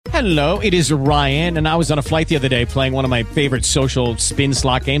Hello, it is Ryan, and I was on a flight the other day playing one of my favorite social spin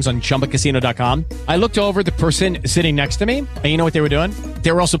slot games on ChumbaCasino.com. I looked over the person sitting next to me, and you know what they were doing?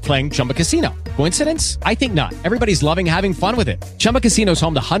 They were also playing Chumba Casino. Coincidence? I think not. Everybody's loving having fun with it. Chumba Casino is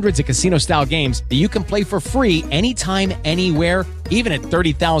home to hundreds of casino-style games that you can play for free anytime, anywhere, even at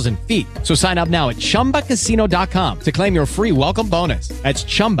 30,000 feet. So sign up now at ChumbaCasino.com to claim your free welcome bonus. That's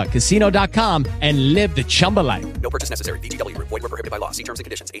ChumbaCasino.com and live the Chumba life. No purchase necessary. VGW. Void were prohibited by law. See terms and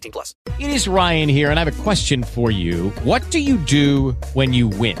conditions. 18 plus. It is Ryan here, and I have a question for you. What do you do when you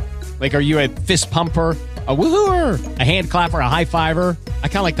win? Like, are you a fist pumper, a woohooer, a hand clapper, a high fiver? I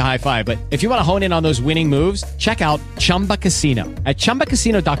kind of like the high five, but if you want to hone in on those winning moves, check out Chumba Casino. At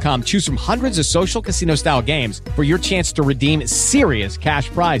ChumbaCasino.com, choose from hundreds of social casino-style games for your chance to redeem serious cash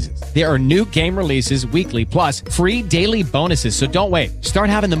prizes. There are new game releases weekly, plus free daily bonuses. So don't wait. Start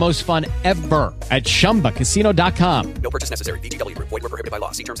having the most fun ever at ChumbaCasino.com. No purchase necessary. VGW. Void were prohibited by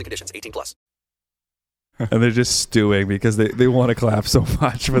law. See terms and conditions. 18 plus. And they're just stewing because they want to clap so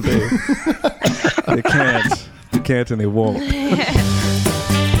much, but they can't. They can't and they won't. The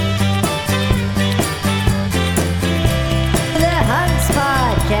Hunks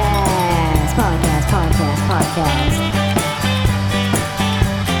Podcast.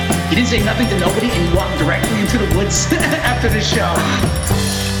 He didn't say nothing to nobody, and he walked directly into the woods after the show.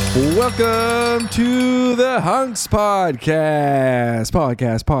 Welcome to the Hunks Podcast.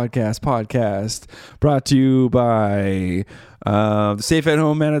 Brought to you by Safe at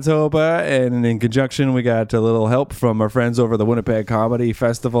Home Manitoba, and in conjunction we got a little help from our friends over the Winnipeg Comedy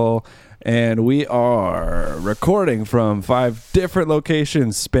Festival, and we are recording from 5 different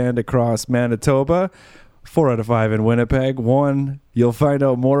locations spanned across Manitoba. 4 out of 5 in Winnipeg. 1, you'll find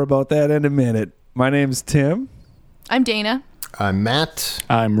out more about that in a minute. My name's Tim. I'm Dana. I'm Matt.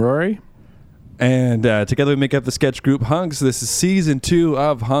 I'm Rory. And together we make up the sketch group Hunks. This is season 2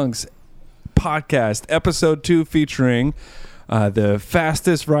 of Hunks Podcast, episode 2, featuring the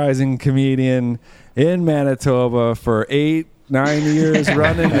fastest rising comedian in Manitoba for 8-9 years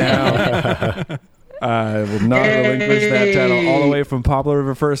running now. I will not relinquish that title. All the way from Poplar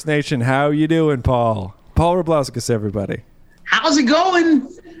River First Nation. How you doing, Paul? Paul Rablauskas, everybody. How's it going?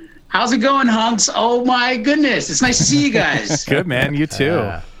 How's it going, Hunks? Oh, my goodness. It's nice to see you guys. Good, man. You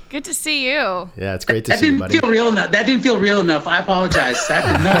too. Good to see you. Yeah, it's great to That see you, didn't buddy. feel real enough. That didn't feel real enough. I apologize. That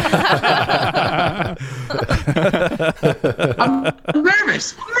did not. I'm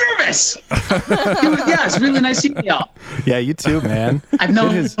nervous. Yeah, it's really nice seeing y'all. Yeah, you too, man. I've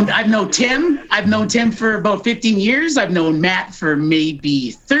known Tim. I've known Tim for about 15 years. I've known Matt for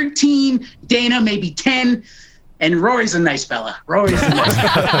maybe 13. Dana maybe 10. And Rory's a nice fella.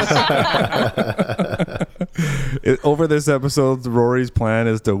 Over this episode, Rory's plan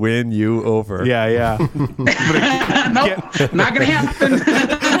is to win you over. Yeah. Nope, not gonna happen.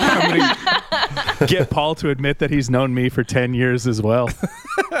 I'm going to get Paul to admit that he's known me for 10 years as well.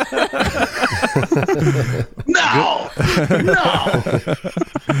 No.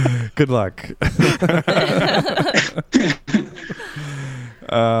 Good luck.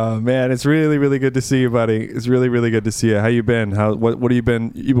 Man, it's really, really good to see you, buddy. It's really, really good to see you. How you been? What have you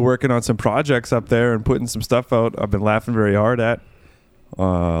been? You've been working on some projects up there and putting some stuff out. I've been laughing very hard at.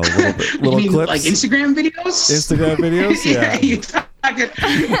 Little you mean clips. like Instagram videos? Instagram videos, yeah. You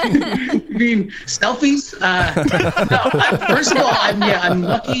mean selfies? First of all, I'm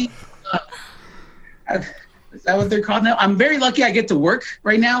lucky. Is that what they're called now? I'm very lucky I get to work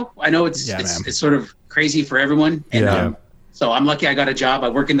right now. I know it's sort of crazy for everyone. And, so I'm lucky I got a job. I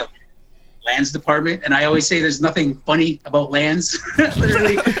work in the lands department, and I always say there's nothing funny about lands.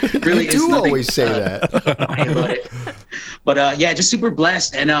 Literally, really, You do always say that. Funny about it. But just super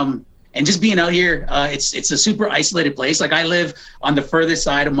blessed, and just being out here, it's a super isolated place. Like I live on the furthest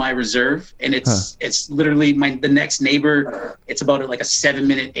side of my reserve, and it's literally the next neighbor. It's about like a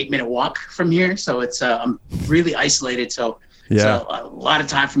 8-minute walk from here. So it's I'm really isolated. So it's a lot of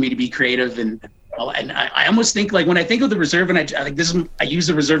time for me to be creative and I almost think like when I think of the reserve, and I use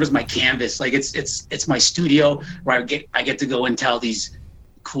the reserve as my canvas. Like it's my studio where I get to go and tell these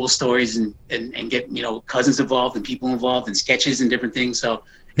cool stories and get cousins involved and people involved and sketches and different things. So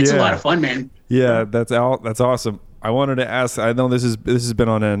it's a lot of fun, man. Yeah, that's awesome. I wanted to ask. I know this has been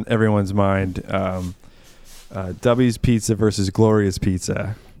on everyone's mind. W's Pizza versus Gloria's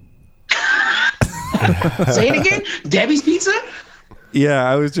Pizza. Say it again. Debbie's Pizza. Yeah,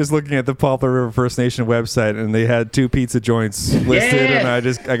 I was just looking at the Poplar River First Nation website, and they had 2 pizza joints listed, and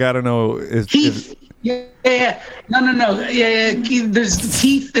I gotta know if No. Yeah. There's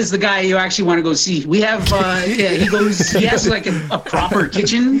Keith is the guy you actually want to go see. We have he has like a proper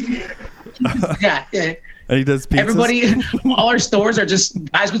kitchen. Yeah. And he does pizzas? Everybody, all our stores are just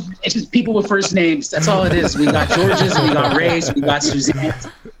guys with, it's just people with first names. That's all it is. We got George's, we got Ray's, we got Suzanne's.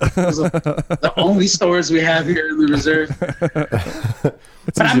 Those are the only stores we have here in the reserve.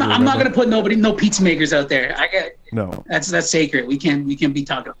 But I'm not gonna put no pizza makers out there. No. That's sacred. We can't be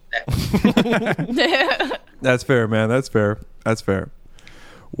talking about that. That's fair, man. That's fair.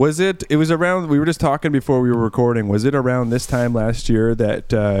 It was around, we were just talking before we were recording, was it around this time last year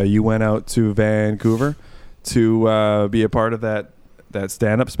that you went out to Vancouver to be a part of that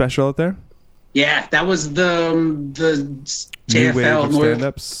stand-up special out there? Yeah, that was the JFL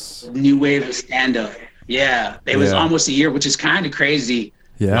stand-ups. New wave of stand-up. Yeah, it was almost a year, which is kind of crazy.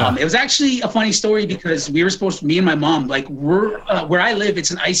 Yeah, it was actually a funny story because we were supposed to, me and my mom, like we're where I live,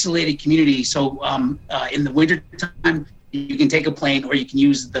 it's an isolated community. So in the winter time, you can take a plane, or you can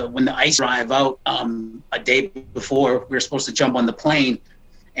use when the ice arrive out a day before. We were supposed to jump on the plane,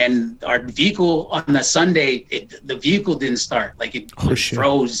 and our vehicle on the Sunday, the vehicle didn't start. Like it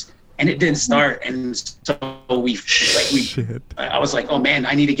froze. And it didn't start, and so I was like, "Oh man,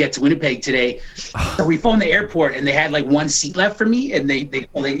 I need to get to Winnipeg today." So we phoned the airport, and they had like one seat left for me, and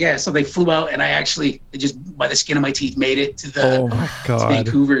so they flew out, and I actually just by the skin of my teeth made it to to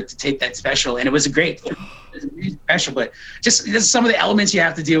Vancouver to tape that special, and it was a great special. But just some of the elements you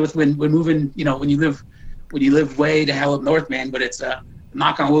have to deal with when moving, when you live way to hell up north, man. But it's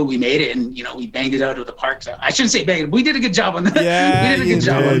knock on wood, we made it, and we banged it out of the park. So I shouldn't say banged. We did a good job on that. Yeah, we did a good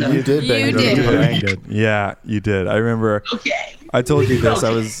job on that. You did bang it out. Yeah, you did. I remember. Okay. I told you this.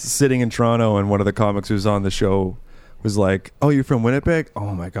 I was sitting in Toronto, and one of the comics who was on the show was like, "Oh, you're from Winnipeg?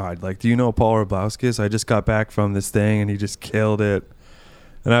 Oh my God! Like, do you know Paul Roblowskis? I just got back from this thing, and he just killed it."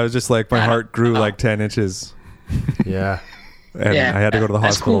 And I was just like, my heart grew like 10 inches. Yeah. And I had to go to the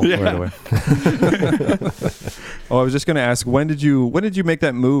hospital right away. I was just going to ask, when did you make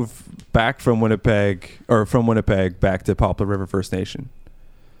that move back from Winnipeg back to Poplar River First Nation?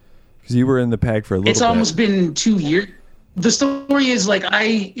 Because you were in the PAG for a little bit. It's almost been 2 years. The story is like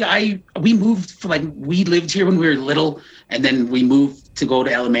we moved we lived here when we were little, and then we moved to go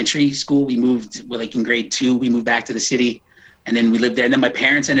to elementary school. We moved in grade 2. We moved back to the city, and then we lived there. And then my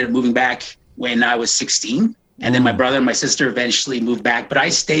parents ended up moving back when I was 16. And then my brother and my sister eventually moved back, but I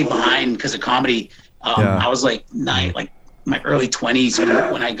stayed behind because of comedy. I was my early 20s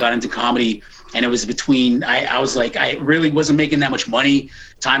when I got into comedy, and it was between, I really wasn't making that much money.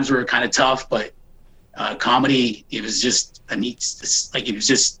 Times were kind of tough, but comedy, it was just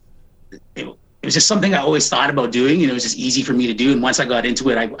it was just something I always thought about doing, and it was just easy for me to do. And once I got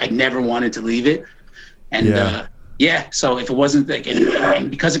into it, I never wanted to leave it. And so if it wasn't and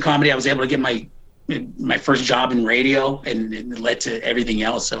because of comedy, I was able to get my first job in radio, and it led to everything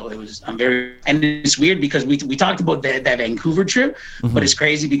else. So and it's weird because we talked about that Vancouver trip, but it's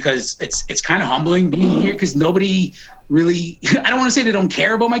crazy because it's kind of humbling being here because nobody really, I don't want to say they don't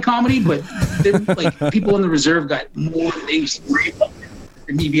care about my comedy, but people in the reserve got more things to worry about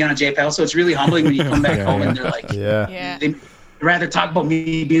than me being on JFL. So it's really humbling when you come back home and they're like, they'd rather talk about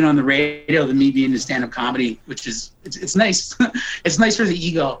me being on the radio than me being in stand-up comedy, which is it's nice. It's nice for the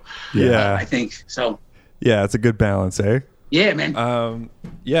ego. I think so. Yeah, it's a good balance, eh? Yeah, man.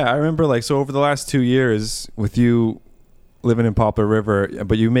 I remember so over the last 2 years with you living in Poplar River,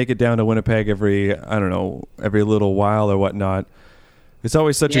 but you make it down to Winnipeg every little while or whatnot. It's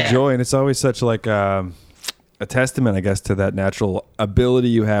always such a joy, and it's always such a testament, I guess, to that natural ability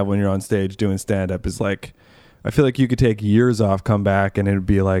you have when you're on stage doing stand-up. Is I feel like you could take years off, come back, and it'd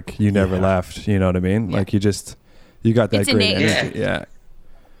be like you never left. You know what I mean? Yeah. You got that great energy. Yeah.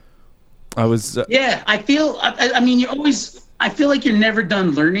 I was. I feel. I feel like you're never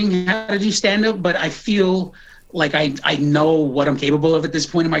done learning how to do stand up, but I feel like I know what I'm capable of at this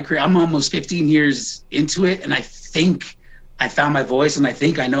point in my career. I'm almost 15 years into it, and I think I found my voice, and I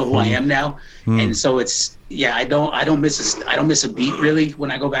think I know who I am now. And so it's I don't miss a beat really when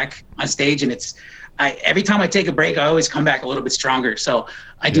I go back on stage, and every time I take a break, I always come back a little bit stronger. So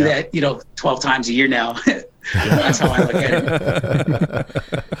I do that, 12 times a year now. That's how I look at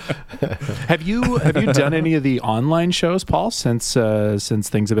it. Have you done any of the online shows, Paul, since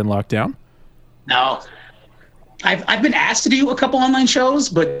things have been locked down? No. I've been asked to do a couple online shows,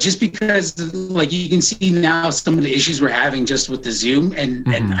 but just because you can see now some of the issues we're having just with the Zoom, and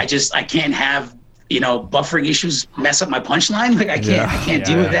I can't have buffering issues mess up my punchline. I can't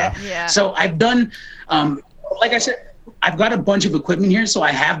deal with that. Yeah. So I've done, like I said, I've got a bunch of equipment here. So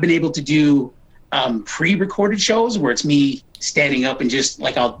I have been able to do pre-recorded shows where it's me standing up and just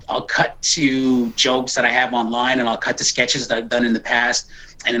I'll cut to jokes that I have online, and I'll cut to sketches that I've done in the past.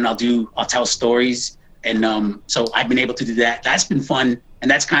 And then I'll tell stories. And so I've been able to do that. That's been fun.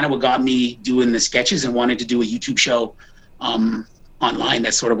 that's kind of what got me doing the sketches and wanted to do a YouTube show online.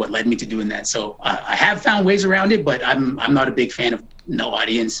 That's sort of what led me to doing that. So I have found ways around it, but I'm not a big fan of no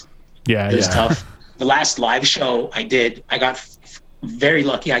audience. Yeah, It was tough. The last live show I did, I got very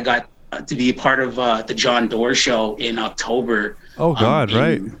lucky. I got to be a part of the John Doerr show in October. Oh God,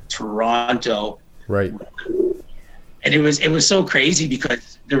 right. in Toronto. Right. And it was so crazy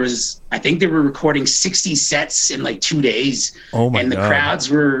because I think they were recording 60 sets in like 2 days. Oh my And the God.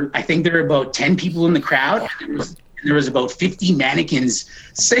 crowds I think there were about 10 people in the crowd. And there was about 50 mannequins.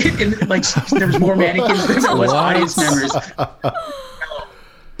 And like there was more mannequins than there was audience members.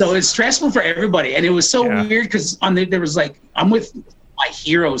 So it's stressful for everybody. And it was so weird because there was like, I'm with my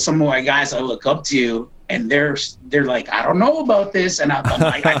heroes, some of my guys I look up to, and they're like, I don't know about this. And I'm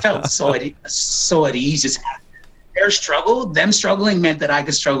like, I felt so at ease. Just them struggling meant that I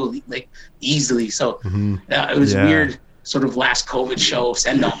could struggle like easily. So it was weird, sort of last COVID show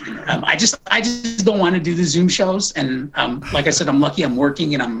send off. I just don't want to do the Zoom shows. And like I said, I'm lucky I'm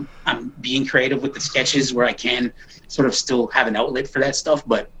working and I'm being creative with the sketches where I can sort of still have an outlet for that stuff.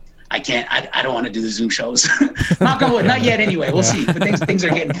 But I can't. I don't want to do the Zoom shows. Knock on wood. Not yet. Anyway, we'll see. But things are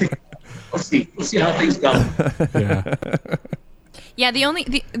getting. We'll see. We'll see how things go. Yeah, the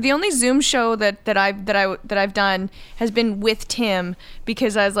only Zoom show that I've done has been with Tim,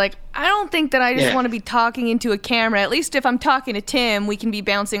 because I was like, I don't think that I just want to be talking into a camera. At least if I'm talking to Tim, we can be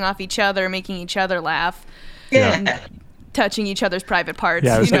bouncing off each other, making each other laugh. Yeah. Touching each other's private parts,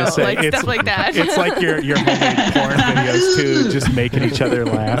 Yeah, I was gonna say, like stuff like that. It's like your homemade porn videos too, just making each other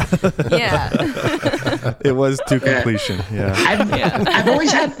laugh. Yeah. It was to completion. Yeah. I've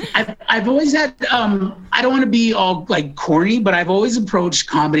always had. I don't want to be all like corny, but I've always approached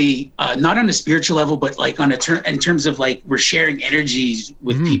comedy not on a spiritual level, but like on in terms of like we're sharing energies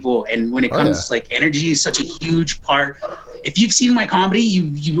with people, and when it comes like energy is such a huge part. If you've seen my comedy,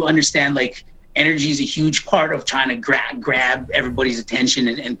 you understand like. Energy is a huge part of trying to grab everybody's attention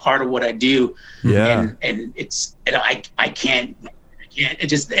and part of what I do. Yeah. And I can't, it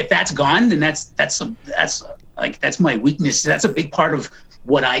just, if that's gone, then that's my weakness. That's a big part of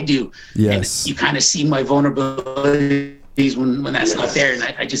what I do. Yes. And you kind of see my vulnerabilities when that's not there. And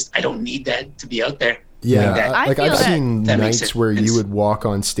I don't need that to be out there. Yeah. I Like feel I've that- seen that makes nights where sense. you would walk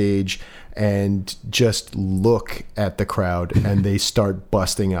on stage and just look at the crowd and they start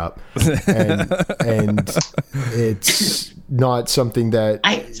busting up, and it's not something that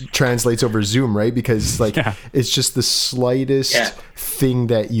translates over Zoom, right? Because like it's just the slightest thing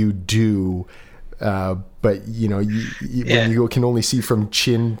that you do, but you know, when you can only see from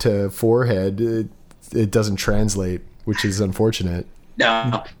chin to forehead, it doesn't translate, which is unfortunate.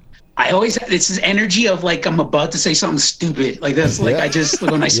 No. I always, it's this energy of like, I'm about to say something stupid. Like that's like, I just,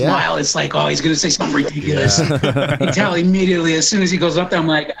 when I smile, it's like, oh, he's going to say something ridiculous. You can tell immediately, as soon as he goes up there, I'm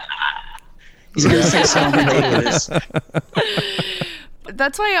like, he's going to say something ridiculous.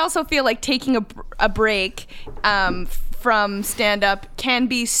 That's why I also feel like taking a break from stand-up can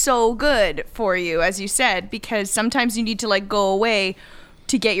be so good for you, as you said, because sometimes you need to like go away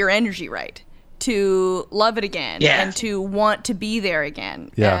to get your energy right, to love it again, and to want to be there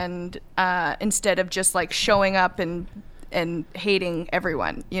again, and instead of just like showing up and hating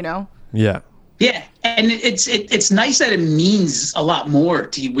everyone, you know? Yeah. Yeah, and it's nice that it means a lot more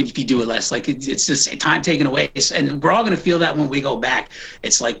to you if you do it less. Like it's just time taken away, and we're all gonna feel that when we go back.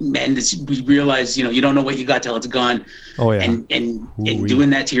 It's like, man, we realize, you know, you don't know what you got till it's gone. Oh yeah. And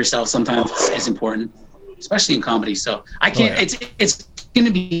doing that to yourself sometimes is important, especially in comedy. So I can't. It's gonna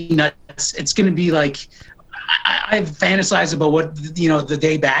be nuts. It's gonna be like I fantasize about what, you know, the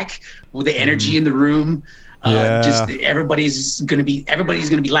day back with the energy in the room. Just everybody's gonna be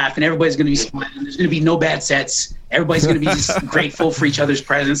laughing, everybody's gonna be smiling, there's gonna be no bad sets, everybody's gonna be just grateful for each other's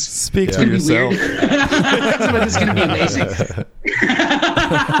presence. Speak for yourself. But it's gonna be amazing.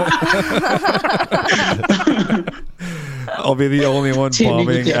 I'll be the only one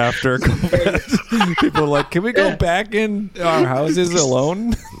bombing after COVID. People are like, can we go back in our houses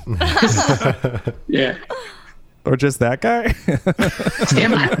alone? Yeah. Or just that guy?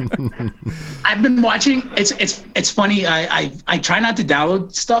 Damn, I've been watching. It's funny. I try not to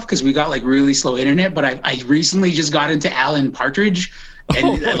download stuff because we got like really slow internet. But I recently just got into Alan Partridge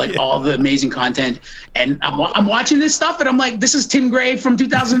and like all the amazing content. And I'm watching this stuff and I'm like, this is Tim Gray from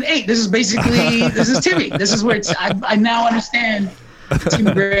 2008. This is Timmy. This is where I now understand where Tim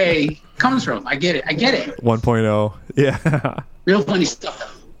Gray comes from. I get it. 1.0. Yeah. Real funny stuff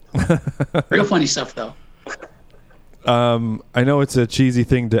though. I know it's a cheesy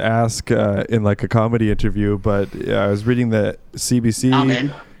thing to ask in like a comedy interview, but I was reading that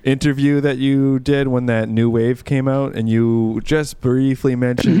CBC interview that you did when that New Wave came out, and you just briefly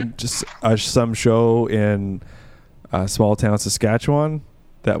mentioned just some show in small town Saskatchewan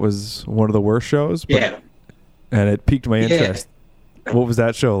that was one of the worst shows. But, Yeah. and it piqued my interest. What was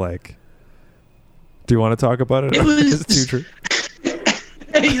that show like? Do you want to talk about it? It was- Is it too true?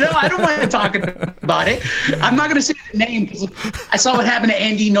 I don't want to talk about it. I'm not going to say the name because I saw what happened to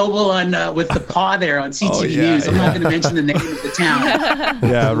Andy Noble on with the paw there on CTV Oh, yeah, News. I'm yeah. not going to mention the name of the town.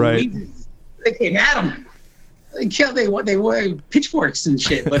 Yeah, right. They came at him. They killed. They wore pitchforks and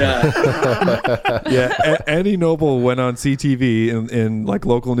shit. But Yeah, Andy Noble went on CTV in like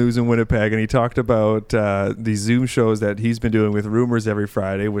local news in Winnipeg, and he talked about these Zoom shows that he's been doing with Rumors every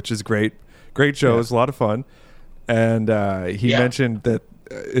Friday, which is great shows, a lot of fun. And he mentioned that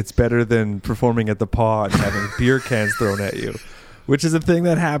it's better than performing at the Paw and having beer cans thrown at you, which is a thing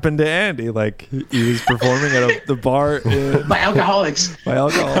that happened to Andy. Like he was performing at the bar by alcoholics. by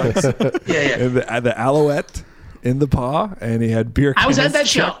alcoholics. Yeah. In the Alouette in the Paw, and he had beer cans. I was at that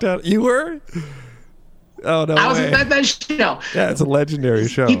show. chucked out. You were? Oh no! I was way. at that show. Yeah, it's a legendary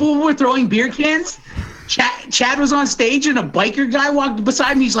show. People were throwing beer cans. Chad was on stage and a biker guy walked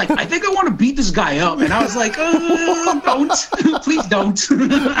beside me. He's like, I think I want to beat this guy up. And I was like, don't. Please don't.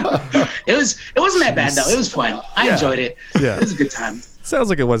 It wasn't that bad, though. It was fun. I enjoyed it. Yeah. It was a good time. Sounds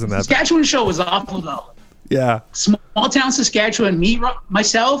like it wasn't that bad. Saskatchewan show was awful, though. Yeah. Small town Saskatchewan.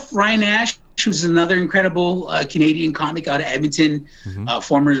 Myself, Ryan Ash, who's another incredible Canadian comic out of Edmonton,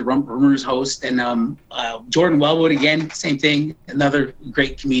 former Rumors host, and Jordan Wellwood, again, same thing, another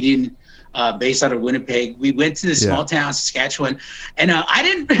great comedian based out of Winnipeg. We went to this small town Saskatchewan, and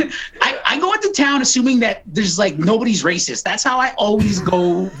I go into town assuming that there's like nobody's racist. That's how I always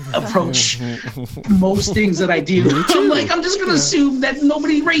go approach most things that I do. I'm like, I'm just gonna assume that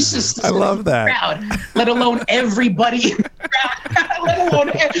nobody's racist. I love that. Crowd, let alone everybody in the crowd. Let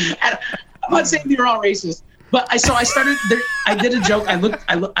alone I'm not saying they're all racist, but I started. I did a joke. I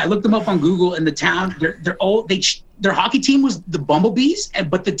looked them up on Google, and the town. Their hockey team was the Bumblebees,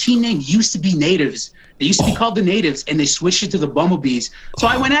 but the team name used to be Natives. They used to be called the Natives, and they switched it to the Bumblebees. So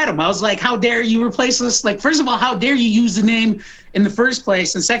I went at them. I was like, "How dare you replace us? Like, first of all, how dare you use the name in the first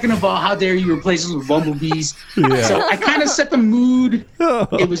place, and second of all, how dare you replace us with Bumblebees?" Yeah. So I kind of set the mood.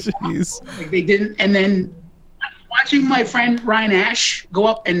 It was jeez. like they didn't, and then watching my friend Ryan Ash go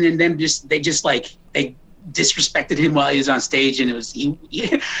up, and then they disrespected him while he was on stage, and it was he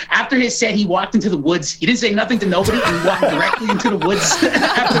after his set he walked into the woods. He didn't say nothing to nobody, and he walked directly into the woods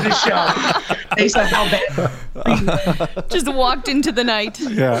after the show based on how bad Just walked into the night.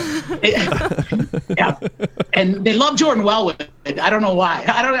 Yeah. yeah. And they love Jordan Wellwood. I don't know why.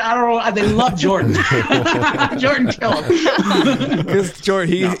 I don't know. They love Jordan. Jordan killed him. Because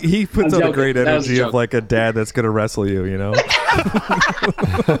Jordan, he puts I'm out a joking. great That was a energy of joke. like a dad that's gonna wrestle you. You know.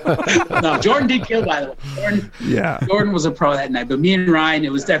 No, Jordan did kill, by the way. Yeah. Jordan was a pro that night, but me and Ryan,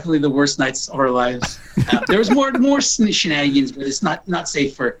 it was definitely the worst nights of our lives. There was more shenanigans, but it's not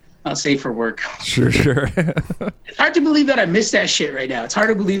safe for work. Sure. It's hard to believe that I missed that shit right now. It's hard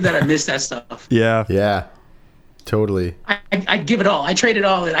to believe that I missed that stuff. Yeah. Yeah, totally. I'd give it all. I trade it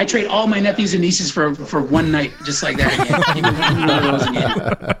all. I trade all my nephews and nieces for one night, just like that again. Give me one of those again.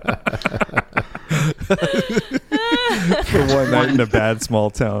 For one night in a bad small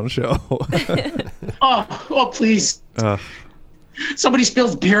town show. Oh, please. Somebody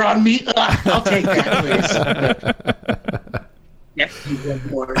spills beer on me. I'll take that, please. Yeah,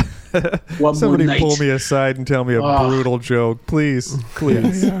 one Somebody more night. pull me aside and tell me a brutal joke, please. For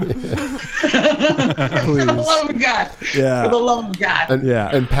the love of God. Yeah. For the love of God.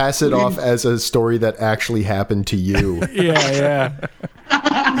 And pass it off as a story that actually happened to you. Yeah.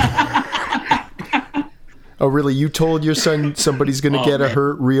 Oh, really? You told your son somebody's going to get a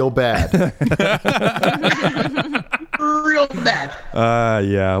hurt real bad. Real bad.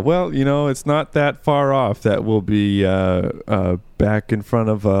 Yeah. Well, it's not that far off that we'll be back in front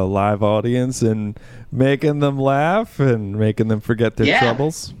of a live audience and making them laugh and making them forget their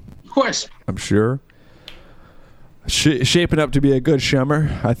troubles. Of course. I'm sure. Shaping up to be a good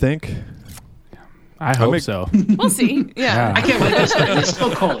shimmer, I think. I hope so. We'll see. Yeah. I can't wait. It's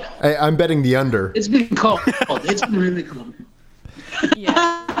still cold. I'm betting the under. It's been cold. It's been really cold.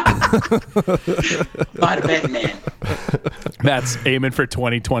 Yeah. Not a bad man. That's aiming for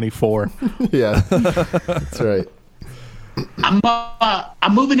 2024. Yeah, that's right. I'm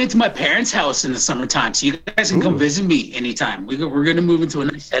moving into my parents' house in the summertime, so you guys can come visit me anytime. We're gonna move into a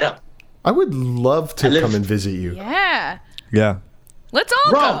nice setup. I would love to come and visit you. Yeah. Yeah. Let's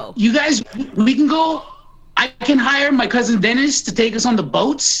all Bro, go. you guys, we can go. I can hire my cousin Dennis to take us on the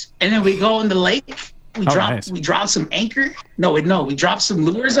boats, and then we go in the lake, we Oh, dropped nice. we dropped some anchor. No, we dropped some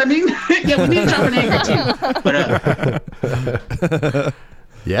lures. I mean, yeah, we need to drop an anchor too. But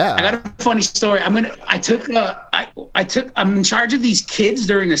Yeah. I got a funny story. I'm in charge of these kids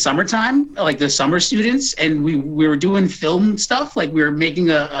during the summertime, like the summer students, and we were doing film stuff. Like we were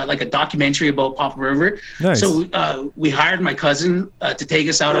making a documentary about Popple River. Nice. So we hired my cousin to take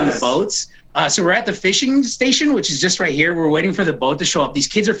us out on the boats. So we're at the fishing station, which is just right here. We're waiting for the boat to show up. These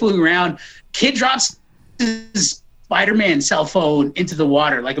kids are fooling around. Kid drops his Spider-Man cell phone into the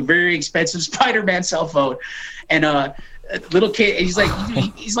water, like a very expensive Spider-Man cell phone, and little kid, he's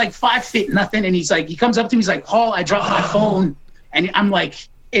like 5 feet nothing, and he comes up to me, he's like, Paul, I dropped my phone, and I'm like,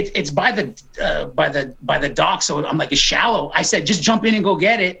 it's by the dock, so I'm like, it's shallow. I said, just jump in and go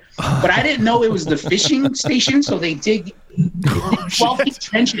get it, but I didn't know it was the fishing station, so they dig 12 feet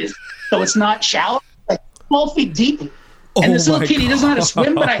trenches, so it's not shallow, like 12 feet deep, and this little kid, he doesn't know how to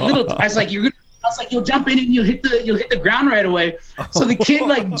swim, but I was like, you'll jump in and you'll hit the ground right away. So the kid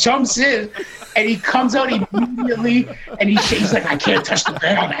like jumps in and he comes out immediately and he's like, I can't touch the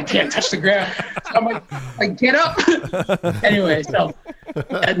ground. So I'm like get up. Anyway, so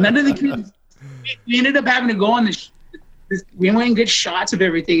none of the kids, we ended up having to go on we went and get shots of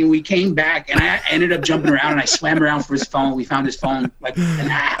everything, and we came back, and I ended up jumping around, and I swam around for his phone. We found his phone like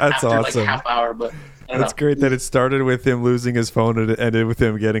after awesome. like a half hour, but That's great that it started with him losing his phone and it ended with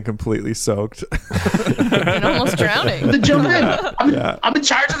him getting completely soaked. And almost drowning. To jump in. I'm in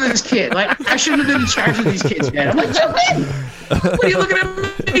charge of this kid. Like, I shouldn't have been in charge of these kids, man. I'm like, jump in. What are you looking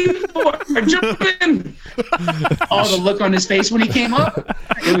at me for? Jump in. Oh, the look on his face when he came up.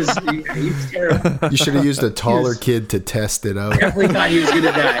 He was terrible. You should have used a taller kid to test it out. Definitely thought he was going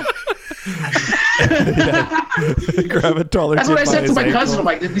to die. Grab a taller That's kid what I by said to his my ankle. cousin. I'm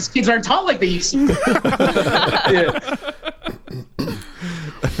like, these kids aren't tall like they used to.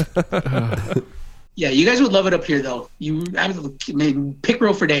 Yeah, you guys would love it up here, though. I mean,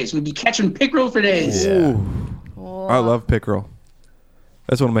 pickerel for days. We'd be catching pickerel for days. I love pickerel.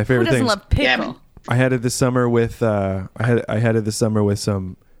 That's one of my Who favorite doesn't things. love pickle? Yeah, man. I had it this summer with I had it this summer with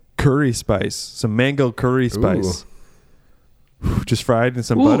some curry spice, some mango curry spice. Just fried in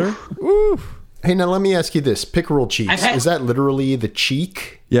some butter. Ooh. Hey, now let me ask you this: pickerel cheeks, had- is that literally the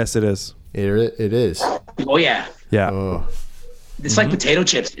cheek? Yes, it is. It is. Oh, yeah. Yeah. Oh, It's like potato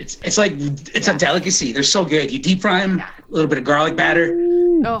chips. It's like, it's a delicacy. They're so good. You deep fry them, a little bit of garlic batter.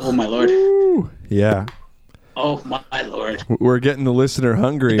 Oh, my Lord. Yeah. Oh, my Lord. We're getting the listener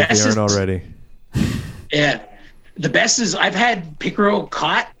hungry if best they aren't is- already. Yeah. The best is I've had pickerel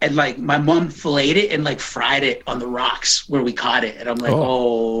caught and like my mom filleted it and like fried it on the rocks where we caught it. And I'm like,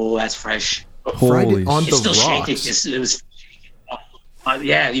 oh that's fresh. fried Holy it on It's the still rocks. shaking. It was,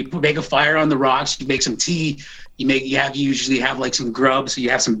 yeah, you make a fire on the rocks. You make some tea. You usually have like some grub. So you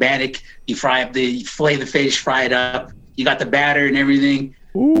have some bannock. You fillet the fish, fry it up. You got the batter and everything.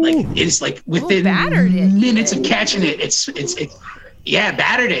 Like it's like within battered it, minutes of catching it. It's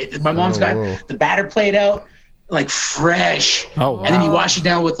battered it. My mom's got the batter played out like fresh. Oh, And then you wash it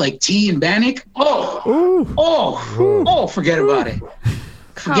down with like tea and bannock. Forget about it.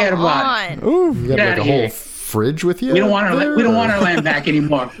 Forget about it. You got Get like outta a whole here. fridge with you? We don't want our land back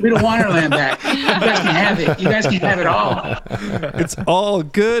anymore. We don't want our land back. You guys can have it. You guys can have it all. It's all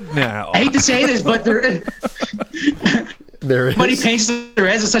good now. I hate to say this, but There is. Everybody paints the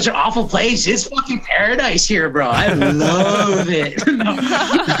res as such an awful place. It's fucking paradise here, bro. I love it.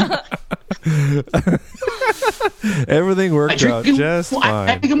 Everything worked out just I have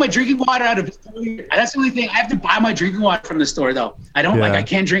fine. to get my drinking water out of it. That's the only thing. I have to buy my drinking water from the store, though. I don't Yeah. I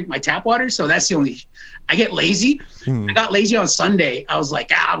can't drink my tap water, so that's the only. I get lazy. I got lazy on Sunday. I was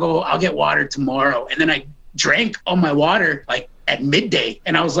like, I'll get water tomorrow, and then I drank all my water like at midday,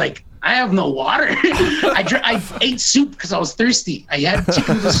 and I was like, I have no water. I ate soup because I was thirsty. I had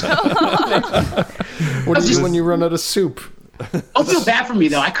chicken with soup. What do you do when you run out of soup? Don't feel bad for me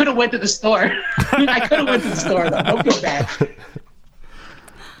though. I could have went to the store. Though. Don't feel bad.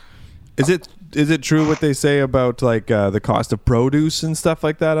 Is it true what they say about like the cost of produce and stuff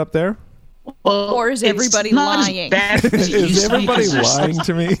like that up there? Well, Or is it's everybody not as lying? bad as it Is used to be, everybody 'cause there's lying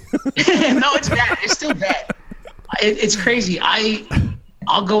to me? No, it's bad. It's still bad. It's crazy.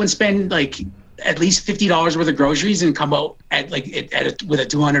 I'll go and spend like at least $50 worth of groceries and come out with a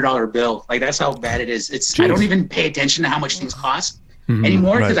 $200 bill. Like that's how bad it is. I don't even pay attention to how much things cost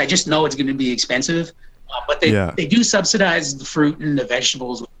anymore because right. I just know it's going to be expensive. But they do subsidize the fruit and the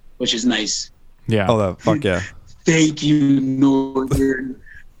vegetables, which is nice. Yeah. Oh, fuck yeah. Thank you, Northern.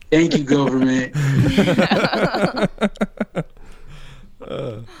 Thank you, government.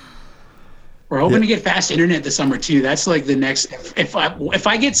 We're hoping to get fast internet this summer too. That's like the next. If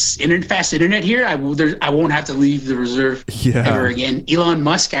I get fast internet here, I won't have to leave the reserve ever again. Elon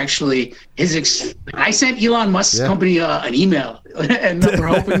Musk actually I sent Elon Musk's company an email, and we're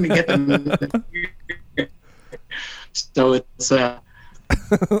hoping to get them. So it's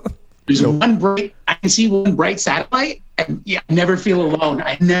there's I can see one bright satellite, and I never feel alone.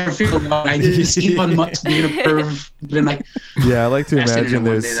 I just Elon Musk being a perv, been like. Yeah, I like to imagine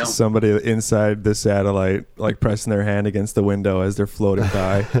there's somebody inside the satellite, like pressing their hand against the window as they're floating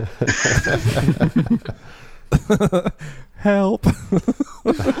by. Help!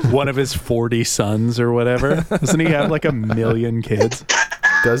 One of his 40 sons or whatever. Doesn't he have like 1 million kids?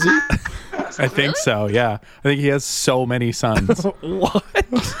 Does he? I think so. Yeah, I think he has so many sons. What?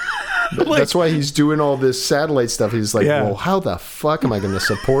 That's why he's doing all this satellite stuff. He's like, well, how the fuck am I going to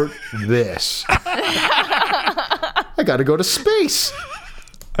support this? I got to go to space.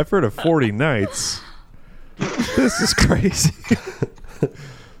 I've heard of 40 nights. This is crazy.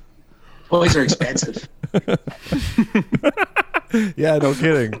 Boys are expensive. Yeah, no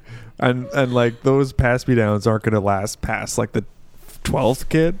kidding. And like those pass-me-downs aren't going to last past like the 12th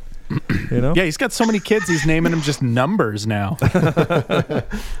kid. You know? Yeah, he's got so many kids, he's naming them just numbers now.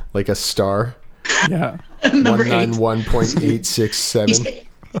 Like a star. Yeah. 191.867.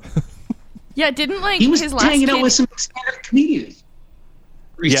 Yeah, didn't like he was his last hanging kid... out with some stand-up comedians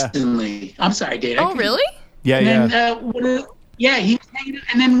recently. Yeah. I'm sorry, Dave. Oh, really? Yeah, he was hanging out,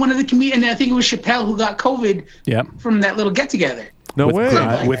 and then one of the comedians, I think it was Chappelle, who got COVID from that little get-together. No way.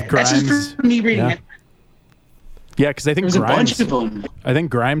 With Grimes. That's just for me reading it. Yeah, because I think There's Grimes, a bunch of them. I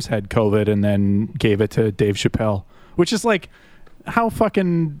think Grimes had COVID and then gave it to Dave Chappelle, which is like, how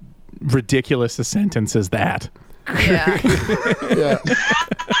fucking ridiculous a sentence is that? Yeah.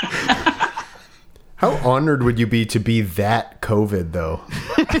 How honored would you be to be that COVID, though?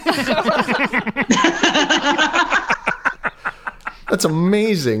 That's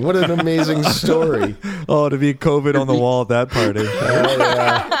amazing. What an amazing story. Oh, to be COVID on the wall at that party.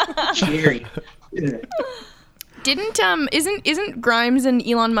 Cheery. Isn't Grimes and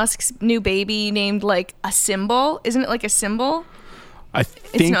Elon Musk's new baby named like a symbol? Isn't it like a symbol? I think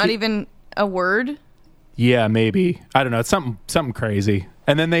it's not even a word. Yeah, maybe. I don't know. It's something crazy.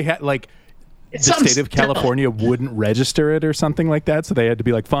 And then they had like the state of California wouldn't register it or something like that, so they had to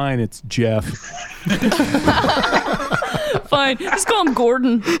be like, "Fine, it's Jeff." Fine, just call him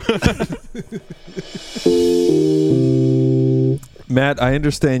Gordon. Matt, I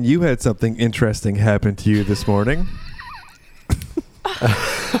understand you had something interesting happen to you this morning.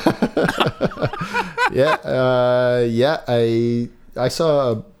 I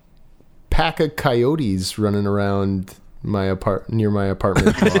saw a pack of coyotes running around near my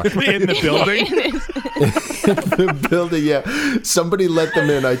apartment block. In the building? In the building, yeah. Somebody let them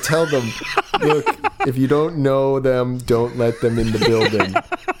in. I tell them, look, if you don't know them, don't let them in the building.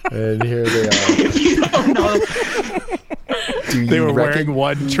 And here they are. If you don't know, they were wearing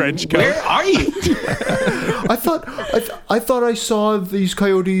one trench coat. where are you? I thought I saw these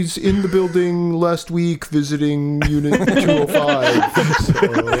coyotes in the building last week visiting Unit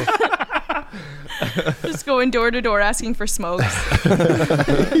 205. Just going door to door asking for smokes.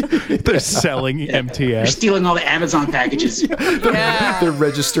 They're selling They're MTS. stealing all the Amazon packages. Yeah. They're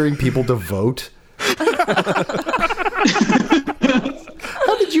registering people to vote. How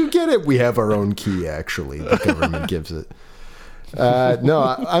did you get it? We have our own key, actually. The government gives it.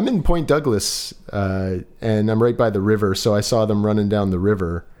 No, I'm in Point Douglas, and I'm right by the river, so I saw them running down the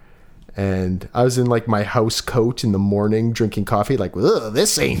river. And I was in like my house coat in the morning drinking coffee, like, ugh,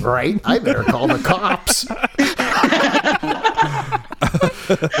 this ain't right. I better call the cops.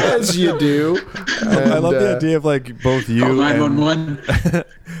 As you do. And, I love the idea of like both you Call 911.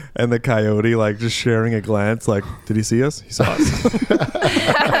 and the coyote like just sharing a glance, like, did he see us? He saw us.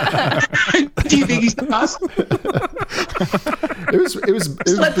 Do you think he's the boss? It was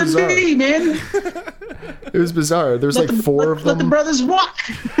Let them bizarre. be, man. It was bizarre. There's like four of them. Let the brothers walk.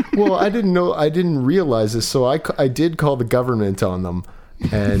 Well, I didn't realize this, so I did call the government on them,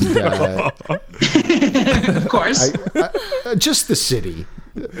 and Of course. just the city,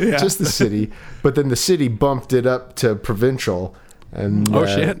 But then the city bumped it up to provincial, and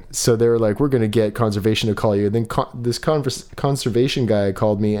shit! So they were like, "We're going to get conservation to call you." And then this conservation guy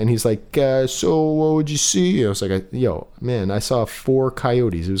called me, and he's like, "So what would you see?" And I was like, "Yo, man, I saw 4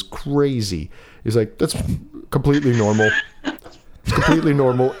 coyotes. It was crazy." He's like, "That's completely normal." It's completely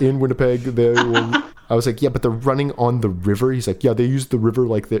normal in Winnipeg. I was like, yeah, but they're running on the river. He's like, yeah, they use the river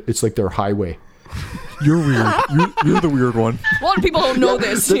like it's like their highway. You're weird. You're the weird one. A lot of people don't know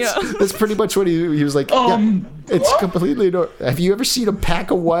this. That's pretty much what he was like. It's completely. Have you ever seen a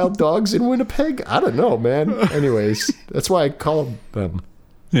pack of wild dogs in Winnipeg? I don't know, man. Anyways, that's why I call them.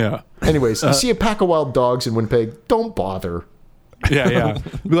 Yeah. Anyways, you see a pack of wild dogs in Winnipeg, don't bother. Yeah.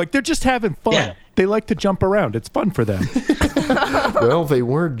 Be like, they're just having fun. Yeah. They like to jump around. It's fun for them. Well, they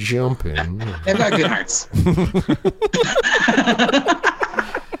were jumping. They've got good hearts.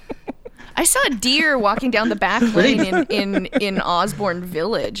 I saw a deer walking down the back lane in Osborne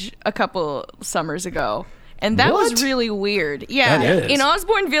Village a couple summers ago. And that was really weird. Yeah. That is. In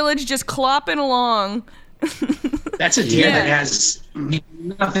Osborne Village, just clopping along. That's a deer that has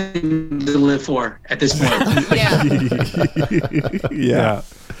nothing to live for at this point. Yeah. Yeah.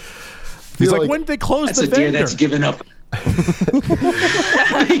 He's like, when did they close That's the a deer vendor? that's given up.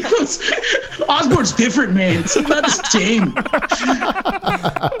 He goes, Osborne's different, man. It's not the same.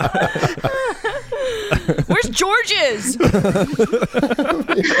 Where's George's?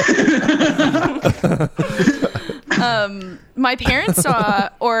 My parents saw,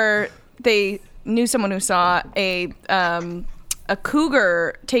 or they knew someone who saw a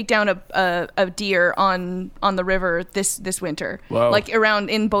cougar take down a deer on the river this winter. Whoa. Like around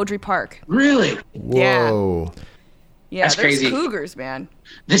in Beaudry Park. Really? Whoa. Yeah, That's there's crazy. cougars, man.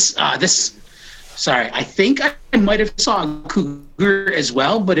 Sorry, I think I might have saw a cougar as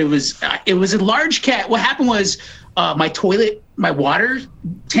well, but it was a large cat. What happened was my water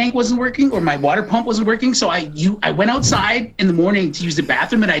tank wasn't working, or my water pump wasn't working. So I went outside in the morning to use the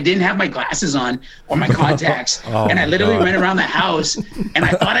bathroom, and I didn't have my glasses on or my contacts, and I literally went around the house, and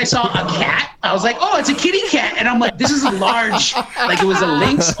I thought I saw a cat. I was like, oh, it's a kitty cat, and I'm like, this is a large, like it was a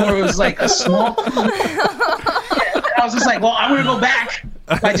lynx or it was like a small. I was just like, well, I'm gonna go back.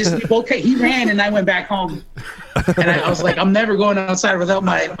 Okay, he ran, and I went back home. And I was like, I'm never going outside without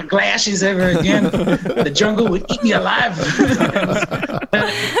my glasses ever again. The jungle would eat me alive.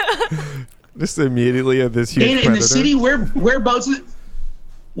 Just immediately of this huge in predator. the city,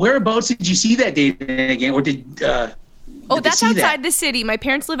 whereabouts did you see that data again, or did? That's outside the city. My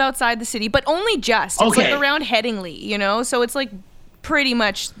parents live outside the city, but only just. It's like around Headingley, so it's like pretty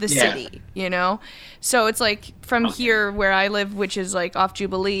much the city, So it's like from here where I live, which is like off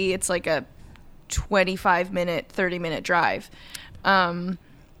Jubilee, it's like a 25-minute, 30-minute drive.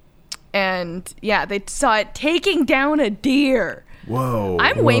 And yeah, they saw it taking down a deer. Whoa.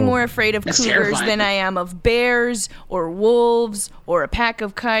 I'm way more afraid of That's cougars terrifying. than I am of bears or wolves or a pack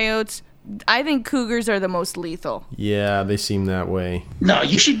of coyotes. I think cougars are the most lethal. Yeah, they seem that way. No,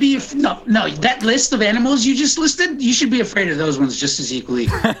 you should be no. That list of animals you just listed, you should be afraid of those ones just as equally.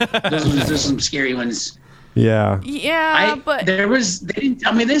 There's some scary ones. Yeah. Yeah, but they didn't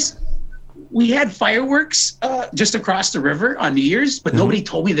tell me this. We had fireworks just across the river on New Year's, but nobody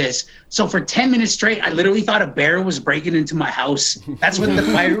told me this. So for 10 minutes straight, I literally thought a bear was breaking into my house. That's what the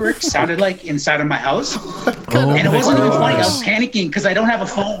fireworks sounded like inside of my house. And it wasn't even funny. I was panicking because I don't have a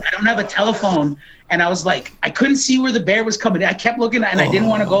phone. I don't have a telephone. And I was like, I couldn't see where the bear was coming in. I kept looking, and I didn't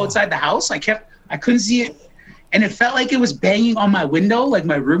want to go outside the house. I couldn't see it. And it felt like it was banging on my window, like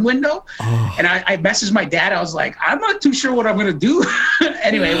my room window. And I messaged my dad. I was like, I'm not too sure what I'm going to do.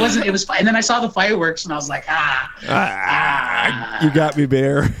 Anyway, it was fine. And then I saw the fireworks, and I was like, You got me,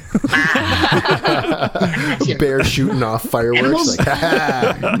 bear. Bear shooting off fireworks. Animals?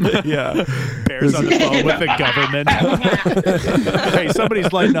 Like, Yeah. Bears on the phone with the government. Hey,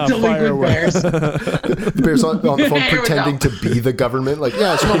 somebody's lighting off Delinquent fireworks. bears. the bear's on the phone There we pretending go. to be the government. Like,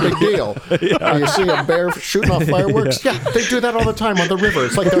 yeah, it's no big deal. You see a bear shooting off fireworks? Yeah, they do that all the time on the river.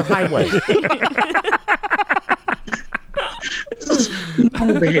 It's like their highway.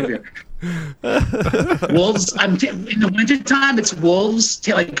 Normal behavior. Wolves. In the wintertime, it's wolves.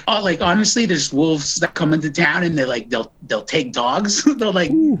 Honestly, there's wolves that come into town, and they'll take dogs. They'll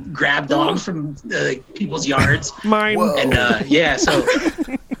grab dogs from people's yards. Mine. And so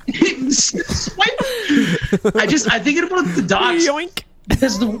I thinking about the dogs. Yoink.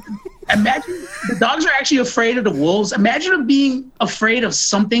 Because imagine the dogs are actually afraid of the wolves. Imagine them being afraid of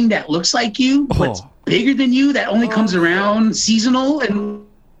something that looks like you, but bigger than you, that only comes around seasonal, and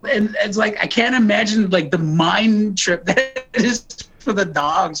it's like I can't imagine the mind trip that is for the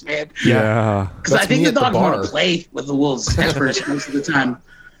dogs, man. Yeah. Because I That's think me the at the dogs want bar. to play with the wolves at first most of the time.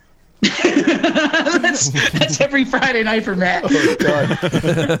 that's every Friday night for Matt. Oh, God.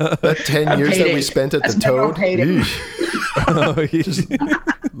 That 10 years that we payday. spent at That's the never Toad. payday.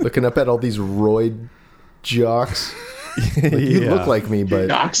 Eesh. Looking up at all these roid jocks. You look like me, but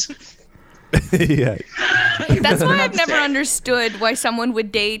Dogs. Yeah. that's why I've to never say. understood why someone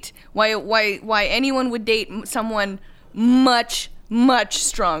would date, why anyone would date someone much much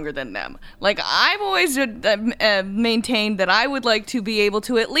stronger than them. Like, I've always maintained that I would like to be able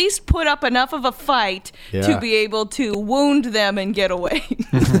to at least put up enough of a fight to be able to wound them and get away.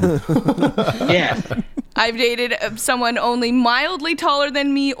 Yeah. I've dated someone only mildly taller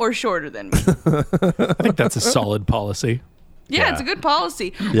than me or shorter than me. I think that's a solid policy. Yeah, it's a good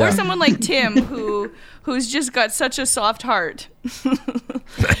policy. Yeah. Or someone like Tim who's just got such a soft heart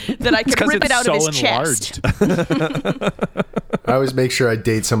that I could rip it out of his chest. I always make sure I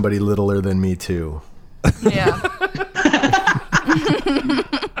date somebody littler than me too. Yeah.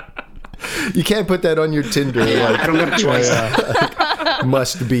 You can't put that on your Tinder. Like, I don't have a choice.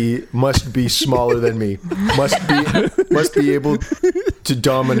 must be smaller than me. Must be able to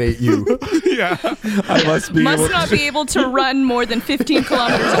dominate you. Yeah, I must not be able to run more than 15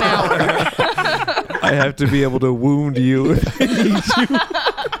 kilometers an hour. I have to be able to wound you.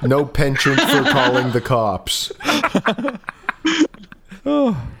 No penchant for calling the cops.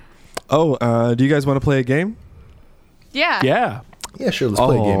 Do you guys want to play a game? Yeah. Yeah. Yeah, sure. Let's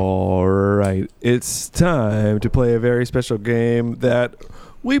play a game. All right. It's time to play a very special game that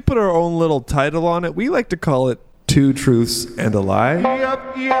we put our own little title on it. We like to call it Two Truths and a Lie.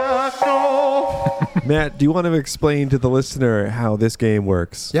 Matt, do you want to explain to the listener how this game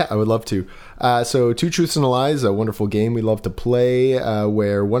works? Yeah, I would love to. So Two Truths and a Lie is a wonderful game we love to play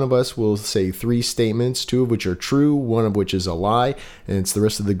where one of us will say 3 statements, 2 of which are true, 1 of which is a lie, and it's the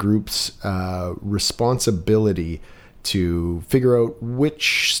rest of the group's responsibility to figure out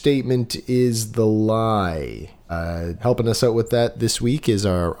which statement is the lie. Helping us out with that this week is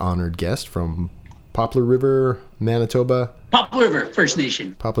our honored guest from Poplar River, Manitoba. Poplar River First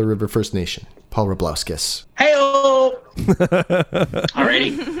Nation. Poplar River First Nation. Paul Rablowskis. Hey-o!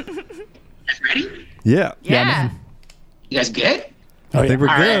 Alrighty. You guys ready? Yeah. Yeah. You guys good? I think we're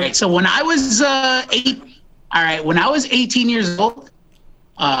All good. right. So when I was 18 years old,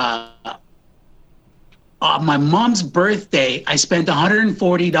 on my mom's birthday, I spent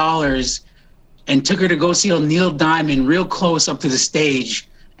 $140 and took her to go see Neil Diamond real close up to the stage.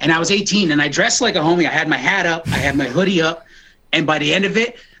 And I was 18 and I dressed like a homie. I had my hat up, I had my hoodie up. And by the end of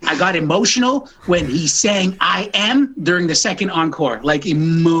it, I got emotional when he sang I Am during the second encore. Like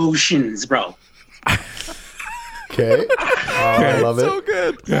emotions, bro. Okay. I love it. So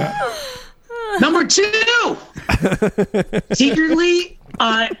good. Yeah. Number 2, secretly,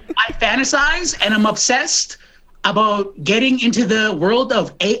 I fantasize and I'm obsessed about getting into the world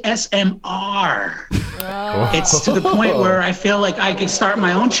of ASMR. It's to the point where I feel like I could start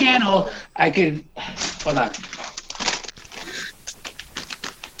my own channel. Hold on.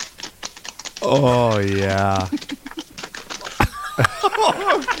 Oh, yeah.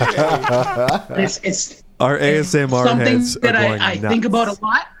 It's Our ASMR something heads are that going I nuts. think about a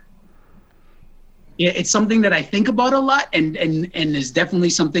lot. Yeah, it's something that I think about a lot, and is definitely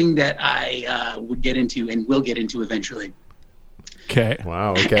something that I would get into and will get into eventually. Okay.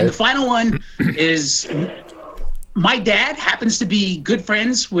 Wow, And okay. the final one is my dad happens to be good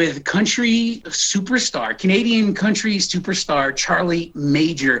friends with Canadian country superstar Charlie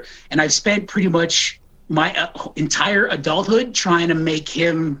Major, and I've spent pretty much my entire adulthood trying to make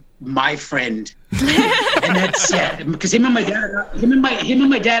him my friend. And that's because him and my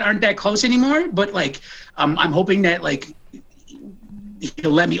dad aren't that close anymore, but like I'm hoping that like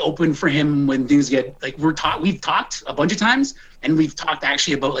he'll let me open for him when things get like we've talked a bunch of times, and we've talked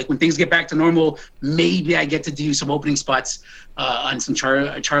actually about like when things get back to normal, maybe I get to do some opening spots on some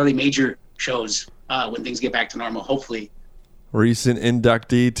Charlie Major shows when things get back to normal, hopefully. Recent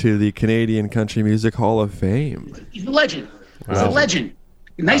inductee to the Canadian Country Music Hall of Fame. He's a legend. He's a legend.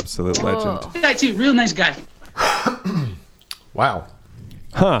 Nice Absolute legend. guy too, real nice guy. Wow.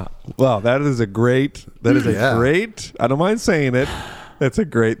 Huh. Well, that is a great, Yeah. great, I don't mind saying it, that's a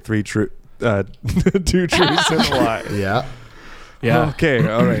great two truths and a lie. Yeah. Yeah. Okay,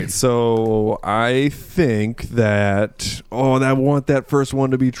 all right. So I think that I want that first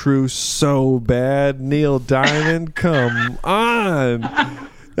one to be true so bad. Neil Diamond, come on.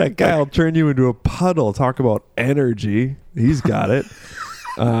 That guy will turn you into a puddle. Talk about energy. He's got it.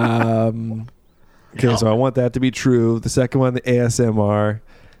 Okay, so I want that to be true. The second one, the ASMR.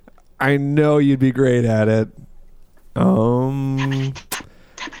 I know you'd be great at it. But I'm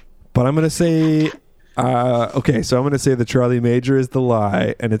going to say... okay, so I'm going to say the Charlie Major is the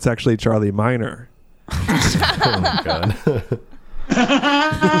lie, and it's actually Charlie Minor. Oh, God.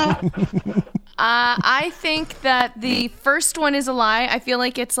 I think that the first one is a lie. I feel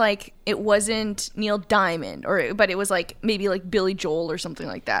like it's like it wasn't Neil Diamond, but it was like maybe like Billy Joel or something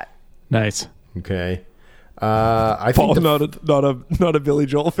like that. Nice. Okay. I Paul, think not a Billy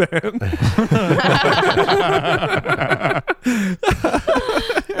Joel fan.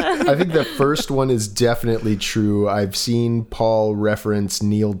 I think the first one is definitely true. I've seen Paul reference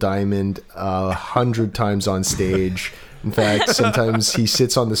Neil Diamond 100 times on stage. In fact, sometimes he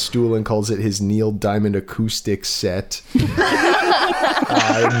sits on the stool and calls it his Neil Diamond acoustic set.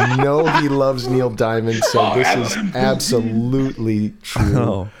 I know he loves Neil Diamond, so this is absolutely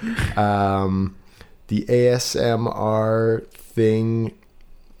true. The ASMR thing,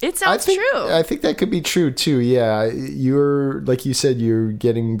 It sounds true. I think that could be true too. Yeah, you're, like you said, you're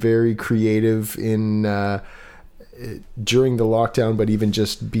getting very creative in during the lockdown, but even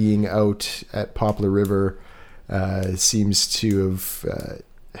just being out at Poplar River seems to have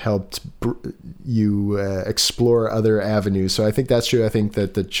helped you explore other avenues. So I think that's true. I think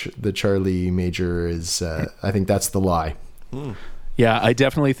that the Charlie Major is. I think that's the lie. Yeah, I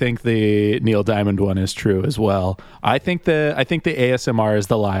definitely think the Neil Diamond one is true as well. I think the ASMR is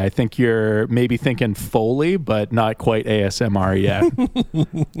the lie. I think you're maybe thinking Foley, but not quite ASMR yet.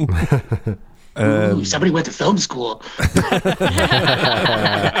 Ooh, somebody went to film school.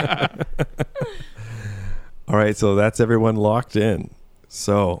 All right, so that's everyone locked in.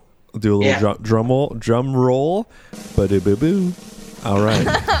 So do a little drum roll. Ba-do-boo-boo. All right.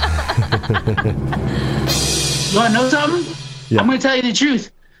 You want to know something? Yeah. I'm going to tell you the truth.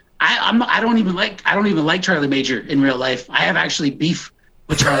 I don't even like Charlie Major in real life. I have actually beef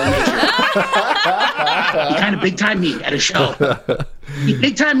with Charlie Major. He kind of big time me at a show. He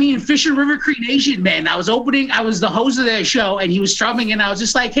big time me in Fisher River Cree Nation, man. I was the host of that show, and he was strumming, and I was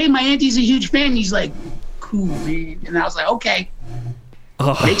just like, "Hey, my auntie's a huge fan." And he's like, "Cool, man." And I was like, "Okay,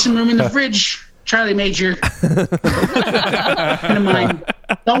 make some room in the fridge, Charlie Major." Friend of mine.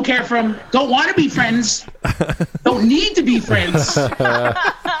 Don't care for him. Don't want to be friends. Don't need to be friends.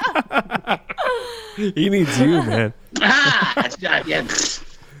 He needs you, man. Yeah.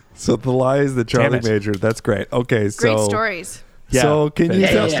 So the lie is the Charlie Major. That's great. Okay, so Great stories. Yeah. So can you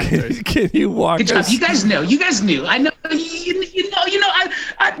can you walk Good job. us? You guys knew. I know. You know.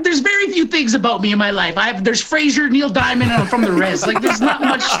 There's very few things about me in my life. There's Frasier, Neil Diamond, and I'm from the Res. Like, there's not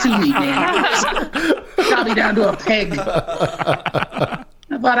much to me, man. Got me down to a peg.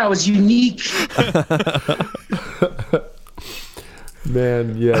 I thought I was unique.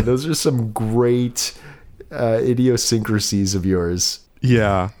 Man, yeah, those are some great idiosyncrasies of yours.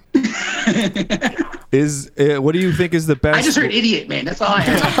 Yeah. What do you think is the best? I just heard idiot, man. That's all I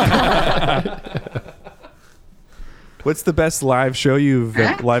heard. What's the best live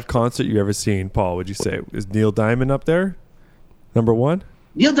concert you've ever seen, Paul? Would you say is Neil Diamond up there, number one?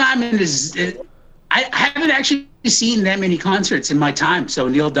 Neil Diamond is. I haven't actually seen that many concerts in my time. So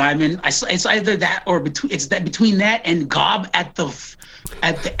Neil Diamond, it's either that or between that and Gob at the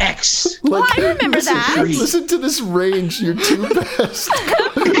X. I remember that. Listen to this range. Your two best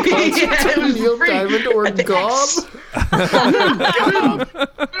concerts are Neil Diamond or Gob.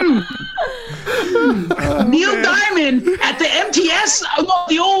 Neil Diamond at the MTS,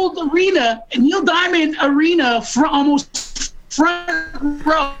 the old arena, Neil Diamond Arena almost front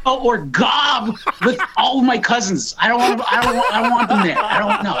row, or Gob with all of my cousins. I don't want them there. I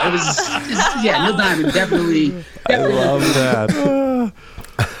don't know. Neil Diamond definitely. I love that.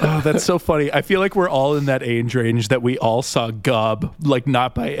 Oh, that's so funny. I feel like we're all in that age range that we all saw Gob, like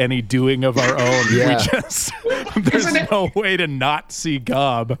not by any doing of our own. Yeah. There's no way to not see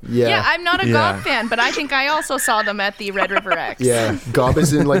Gob. Yeah, I'm not a Gob fan, but I think I also saw them at the Red River X. Yeah, Gob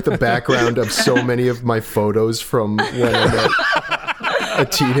is in like the background of so many of my photos from when I'm a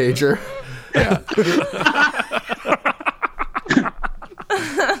teenager. Yeah.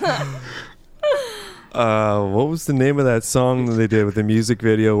 What was the name of that song that they did with the music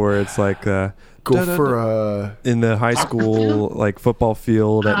video where it's like go for in the high school like football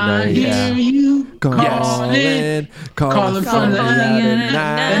field at night? Hear you calling from the other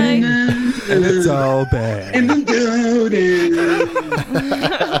night, and it's all bad. And the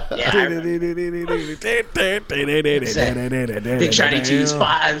Big Shiny Tunes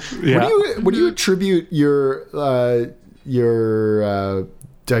 5. Yeah. What do you attribute your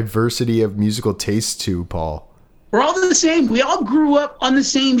diversity of musical tastes to, Paul? We're all the same. We all grew up on the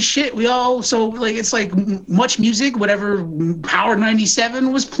same shit. It's like much music, whatever Power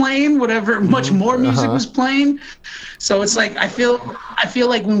 97 was playing, whatever much more music was playing. So it's like I feel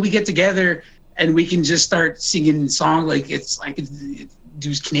like when we get together and we can just start singing songs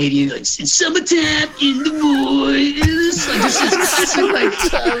do Canadian, like it's summertime in the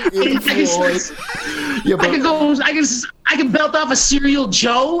voice. Yeah, but I can belt off a Serial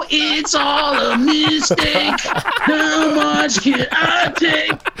Joe. It's all a mistake. How much can I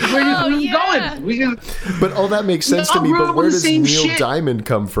take? Where we going? but all that makes sense to me. But where does Neil Diamond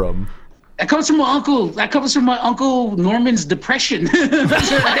come from? That comes from my uncle. That comes from my uncle Norman's depression.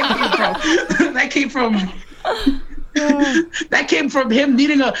 That's where that came from. That came from him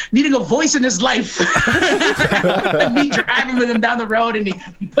needing a voice in his life. Me driving with him down the road, and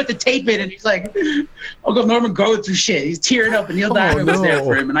he put the tape in, and he's like, Uncle Norman going through shit. He's tearing up, and Neil Diamond was there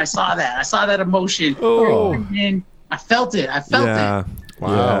for him, and I saw that. I saw that emotion. Oh, man, I felt it. It.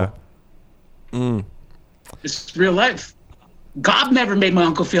 Wow. Yeah. It's real life. God never made my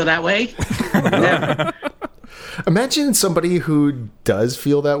uncle feel that way. Never. Imagine somebody who does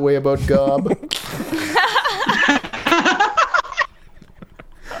feel that way about Gob.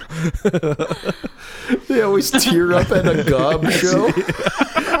 They always tear up at a Gob show.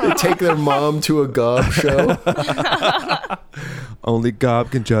 They take their mom to a Gob show. Only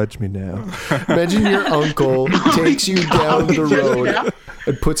Gob can judge me now. Imagine your uncle takes you down the road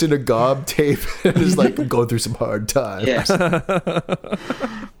and puts in a Gob tape and is like, I'm going through some hard times. Yes.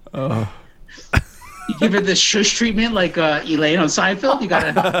 You give her the shush treatment like Elaine on Seinfeld. You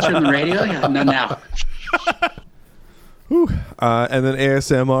gotta turn the radio. Yeah, no, now. And then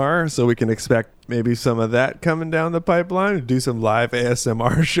ASMR, so we can expect maybe some of that coming down the pipeline. Do some live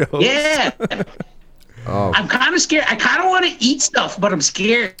ASMR shows. Yeah. I'm kind of scared. I kind of want to eat stuff, but I'm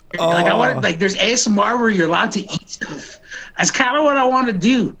scared. Like I want to, there's ASMR where you're allowed to eat stuff. That's kind of what I want to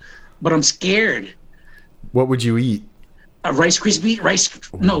do, but I'm scared. What would you eat? Rice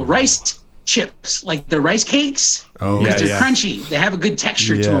chips, like the rice cakes. Oh, because they're crunchy. They have a good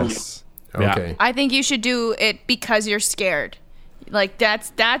texture to them. Okay. I think you should do it because you're scared. Like that's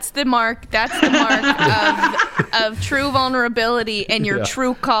the mark. That's the mark of true vulnerability and your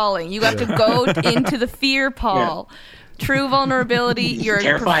true calling. You have to go into the fear, Paul. Yeah. True vulnerability. You're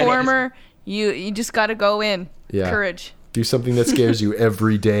a performer. You just got to go in. Yeah. Courage. Do something that scares you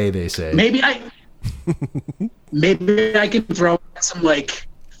every day. They say. Maybe I can throw some like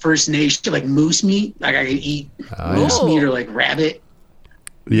First Nation like moose meat. Like I can eat moose meat or like rabbit.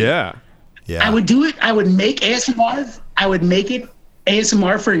 Yeah. I would do it. I would make ASMR. I would make it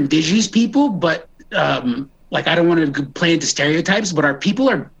ASMR for indigenous people, but like I don't want to play into stereotypes, but our people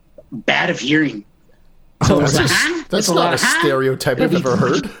are bad of hearing. So that's not a stereotype I've ever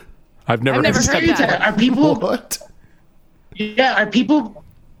heard. I've never heard that. Our people, what? Yeah, our people,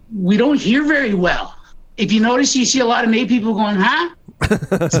 we don't hear very well. If you notice, you see a lot of Native people going, huh?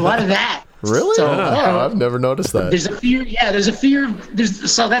 It's a lot of that. Really? So, I've never noticed that. There's a fear. Yeah, there's a fear.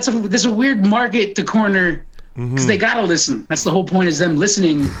 There's a weird market to corner because they gotta listen. That's the whole point. Is them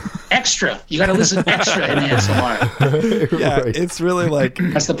listening extra. You gotta listen extra in ASMR. Yeah, it's really like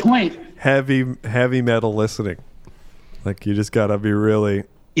that's the point. Heavy metal listening. Like you just gotta be really.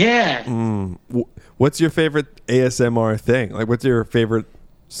 Yeah. What's your favorite ASMR thing? Like, what's your favorite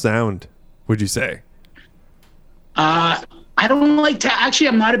sound? Would you say? I don't like actually,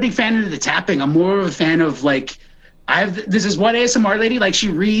 I'm not a big fan of the tapping. I'm more of a fan of like, this is one ASMR lady, like she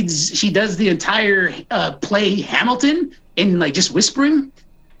does the entire play Hamilton in like just whispering.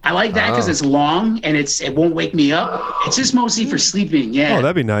 I like that because it's long and it won't wake me up. It's just mostly for sleeping. Yeah. Oh,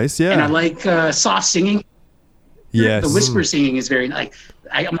 that'd be nice. Yeah. And I like soft singing. Yes. The whisper singing is very like,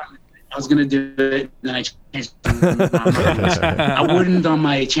 I was going to do it, then I changed. I wouldn't on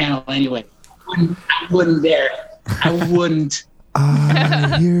my channel anyway. I wouldn't there. I wouldn't.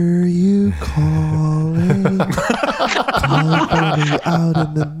 I hear you calling out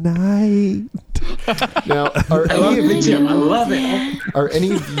in the night. Now, I love it. Are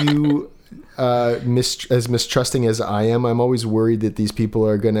any of you as mistrusting as I am? I'm always worried that these people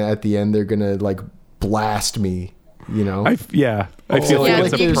are gonna, at the end, they're gonna like blast me. You know? I feel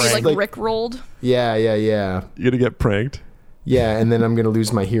like it's a prank. Like Rick rolled. Yeah. You're gonna get pranked. Yeah, and then I'm gonna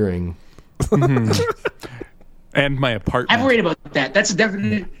lose my hearing. And my apartment. I'm worried about that. That's a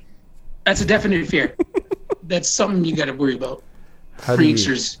definite fear. That's something you got to worry about.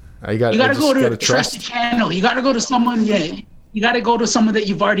 Pranksters. You got to go to a trusted channel. You got to go to someone. Yeah, you got to go to someone that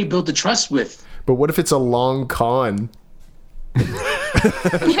you've already built a trust with. But what if it's a long con? What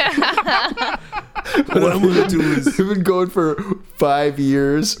I'm gonna do is they've been going for 5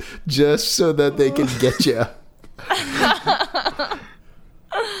 years just so that they can get you.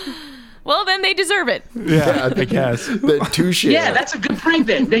 Well, then they deserve it. Yeah, I guess. Then touche. Yeah, that's a good prank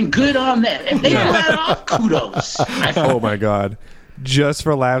then. Then good on that. If they pull that off, kudos. Oh my God. Just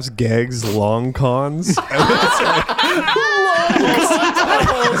for Laughs gags long cons. The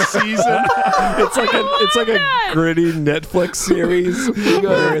whole season. It's like a gritty Netflix series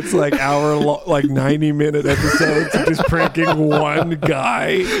where it's like like 90-minute episodes of just pranking one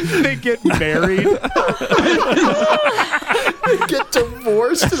guy. They get married. Get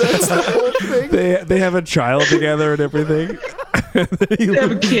divorced. That's the whole thing. They have a child together and everything. They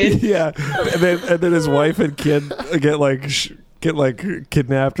have a kid. Yeah, and then his wife and kid get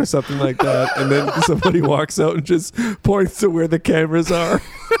kidnapped or something like that, and then somebody walks out and just points to where the cameras are.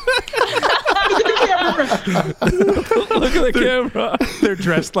 Look at the camera. They're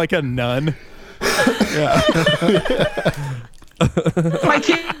dressed like a nun. Yeah. My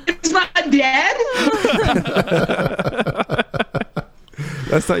kid's not dead.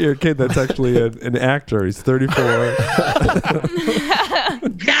 That's not your kid. That's actually an actor. He's 34.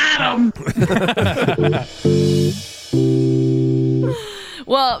 Got him.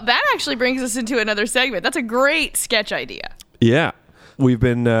 Well, that actually brings us into another segment. That's a great sketch idea. Yeah. We've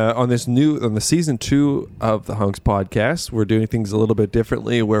been on the season 2 of the Hunks podcast. We're doing things a little bit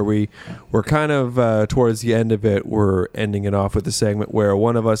differently where we're kind of towards the end of it. We're ending it off with a segment where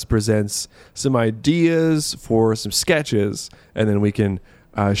one of us presents some ideas for some sketches, and then we can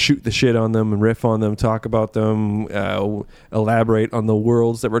shoot the shit on them and riff on them, talk about them, elaborate on the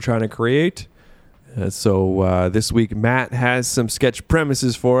worlds that we're trying to create. So this week, Matt has some sketch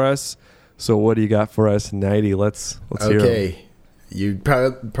premises for us. So what do you got for us, Nighty? Let's hear them. Okay. You're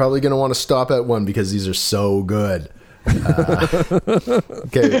probably going to want to stop at one because these are so good.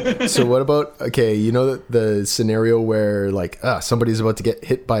 Okay, so what about, you know the scenario where like somebody's about to get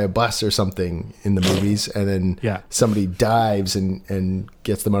hit by a bus or something in the movies, and then somebody dives and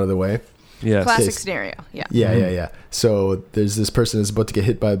gets them out of the way? Yes. Classic scenario. Yeah. Yeah. So there's this person that's about to get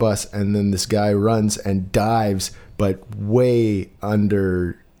hit by a bus, and then this guy runs and dives, but way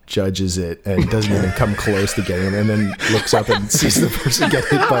under judges it and doesn't even come close to getting him, and then looks up and sees the person get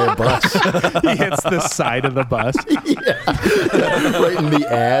hit by a bus. He hits the side of the bus. Right in the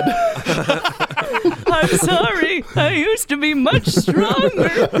ad. I'm sorry. I used to be much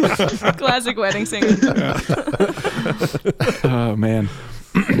stronger. Classic wedding singer. Oh, man.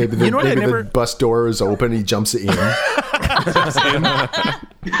 Maybe the bus door is open. He jumps in.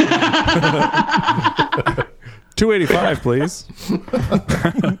 $285, please.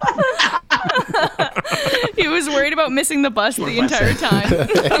 He was worried about missing the bus the entire time.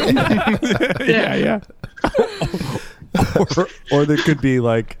 Yeah. Or there could be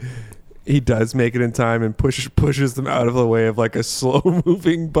like he does make it in time and pushes them out of the way of like a slow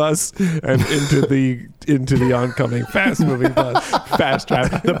moving bus and into the oncoming fast moving bus. Fast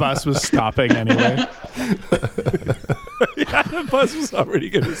traffic. The bus was stopping anyway. Yeah, the bus was already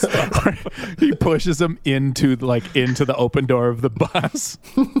going to stop. He pushes them into the open door of the bus.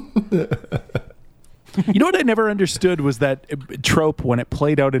 You know what I never understood was that trope when it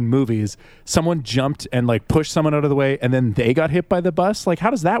played out in movies, someone jumped and like pushed someone out of the way and then they got hit by the bus. Like, how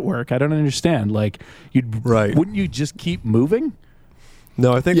does that work? I don't understand. Like, wouldn't you just keep moving?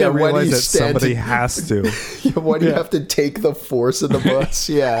 No, I think they realize that somebody has to. Why do you have to take the force of the bus?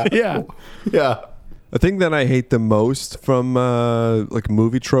 Yeah. The thing that I hate the most from like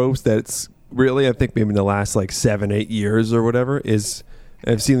movie tropes that's really, I think maybe in the last like 7-8 years or whatever, is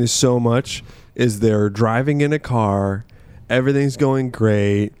I've seen this so much, is they're driving in a car, everything's going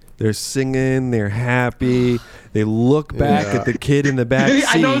great, they're singing, they're happy, they look back at the kid in the back seat.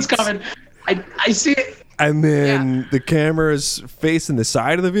 I know it's coming. I see it. And then the camera's facing the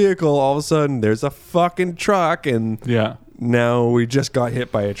side of the vehicle. All of a sudden, there's a fucking truck, and now we just got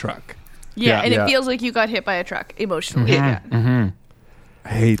hit by a truck. It feels like you got hit by a truck emotionally. I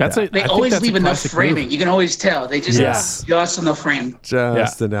hate that. They always leave enough framing. You can always tell. They just just enough frame.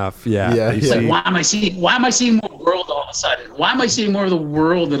 Just enough. Yeah. Like, why am I seeing more world all of a sudden? Why am I seeing more of the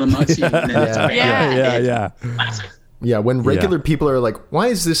world that I'm not seeing? Yeah, when regular people are like, why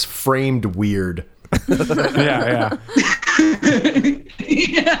is this framed weird? Why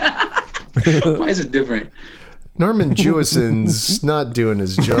is it different? Norman Jewison's not doing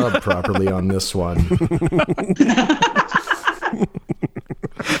his job properly on this one.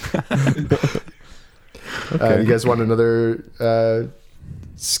 You guys want another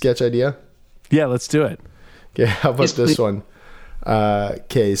sketch idea? Yeah, let's do it. Okay, how about this one?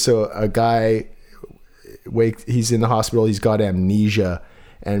 Okay, so a guy he's in the hospital, he's got amnesia,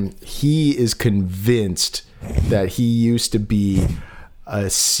 and he is convinced that he used to be a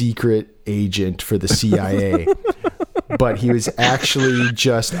secret agent for the CIA. But he was actually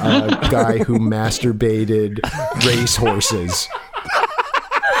just a guy who masturbated racehorses.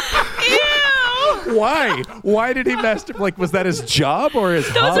 Why? Why did he masturbate? Like, was that his job or his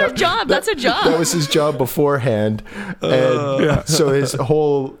That's hobby? our job. That's a job. That was his job beforehand. And so his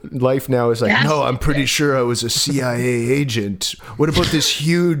whole life now is like, no, I'm pretty sure I was a CIA agent. What about this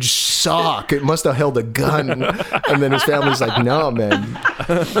huge sock? It must have held a gun. And then his family's like, no, man.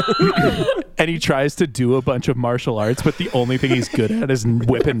 And he tries to do a bunch of martial arts, but the only thing he's good at is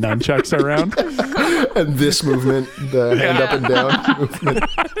whipping nunchucks around. And this movement, the hand up and down movement.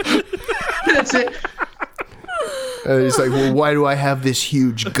 That's it. And he's like, well, why do I have this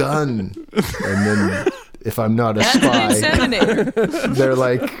huge gun? And then if I'm not a That's an spy, inseminator. they're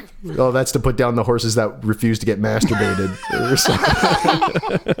like, oh, that's to put down the horses that refuse to get masturbated or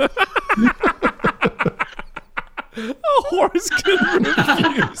something. A horse can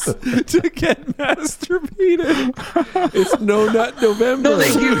refuse to get masturbated. It's No Nut November. No,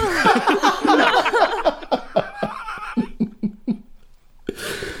 thank you.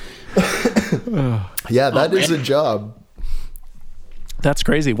 Yeah, that is a job. That's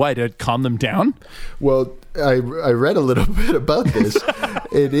crazy. Why? To calm them down? Well, I read a little bit about this.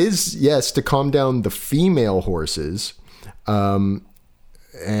 It is, yes, to calm down the female horses, and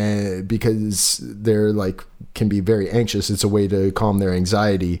because they're like can be very anxious. It's a way to calm their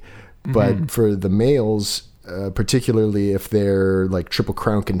anxiety. But for the males, particularly if they're like Triple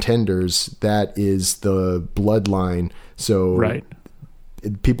Crown contenders, that is the bloodline. So Right.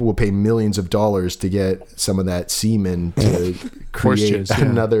 people will pay millions of dollars to get some of that semen to create jizz, yeah.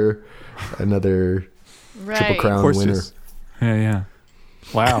 another Triple Crown Horse winner. jizz. Yeah.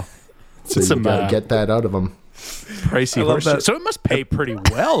 Wow. So you Some, gotta get that out of them. Pricey I love horse. that. So it must pay pretty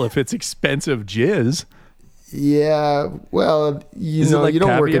well if it's expensive jizz. Yeah, well, you Is it know, like you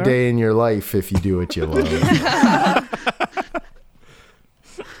don't work a caviar? day in your life if you do what you love.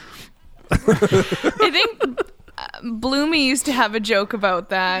 I think Bloomy used to have a joke about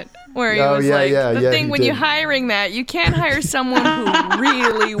that, where he Oh, was yeah, like, yeah, the yeah, thing he when did. you're hiring that, you can't hire someone who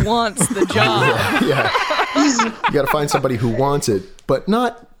really wants the job. Yeah, you got to find somebody who wants it, but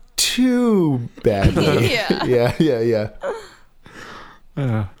not too badly. Yeah. yeah.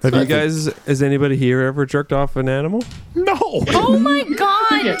 Have you guys, has anybody here ever jerked off an animal? No. Oh my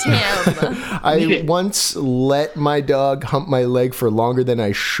God, Tim. I once let my dog hump my leg for longer than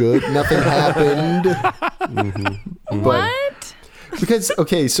I should. Nothing happened. What? Because,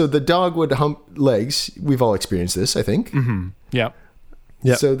 okay, so the dog would hump legs. We've all experienced this, I think. Yep.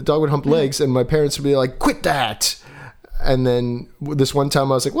 Yep. So the dog would hump legs, and my parents would be like, quit that. And then this one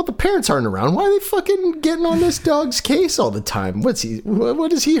time I was like, well, the parents aren't around. Why are they fucking getting on this dog's case all the time? What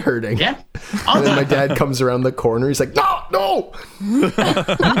is he hurting? Yeah. And then my dad comes around the corner. He's like, no. I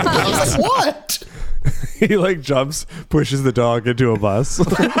was like, what? He like jumps, pushes the dog into a bus.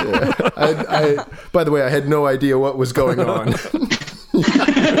 I by the way, I had no idea what was going on.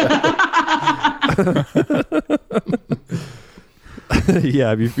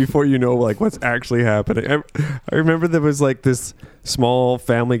 Yeah, before you know like what's actually happening. I remember there was like this small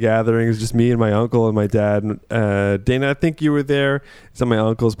family gathering. It was just me and my uncle and my dad. Dana, I think you were there. It's at my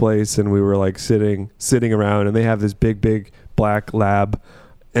uncle's place, and we were like sitting around, and they have this big black lab,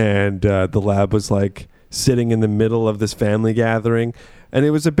 and the lab was like sitting in the middle of this family gathering, and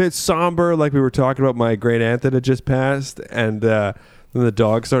it was a bit somber, like we were talking about my great aunt that had just passed, and then the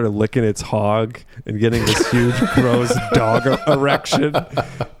dog started licking its hog and getting this huge, gross dog erection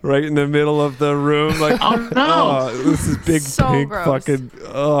right in the middle of the room. Like, Oh, no. this is big, So pink, gross. fucking,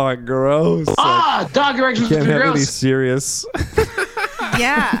 gross. Like, Dog erections can't are have any gross. serious.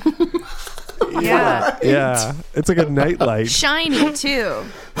 Yeah. Yeah. Yeah, it's like a nightlight. Shiny, too.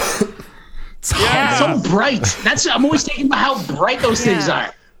 So bright. I'm always thinking about how bright those things Yeah.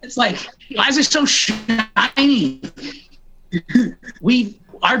 are. It's like, why is it so shiny? We've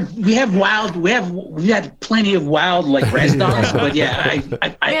had plenty of wild like res dogs, but yeah,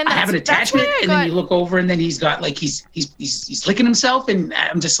 I Man, have an that's attachment, why I and then got- you look over, and then he's got like he's licking himself, and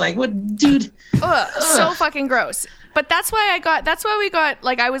I'm just like, what, dude? So fucking gross. But that's why we got,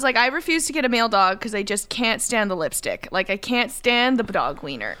 like, I was like, I refuse to get a male dog because I just can't stand the lipstick. Like, I can't stand the dog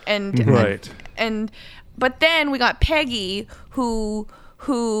wiener. And Right. But then we got Peggy, who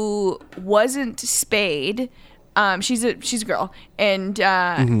wasn't spayed. She's a girl, and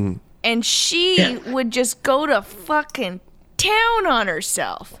she would just go to fucking town on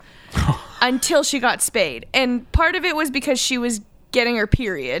herself until she got spayed. And part of it was because she was getting her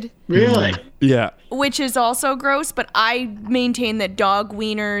period, Really? Yeah. which is also gross. But I maintain that dog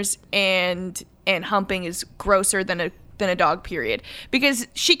wieners and humping is grosser than a dog period because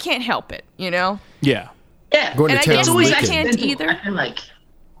she can't help it, you know. Yeah. Yeah. Going to And I town guess licking. I can't either. I feel like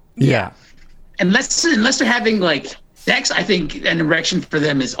Yeah. unless they're having like sex, I think an erection for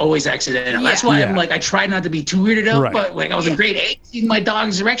them is always accidental. That's why I'm like, I tried not to be too weirded out. Right. But like I was in grade 8, seeing my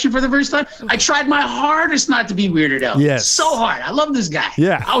dog's erection for the first time, I tried my hardest not to be weirded out. Yes. So hard. I love this guy.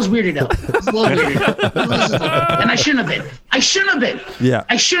 Yeah. I was weirded out. I was a little weirded out. And I shouldn't have been. I shouldn't have been. Yeah.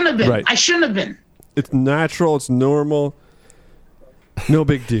 I shouldn't have been. Right. I shouldn't have been. It's natural. It's normal. No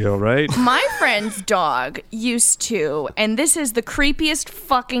big deal, right? My friend's dog used to, and this is the creepiest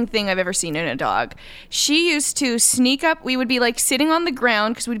fucking thing I've ever seen in a dog. She used to sneak up. We would be like sitting on the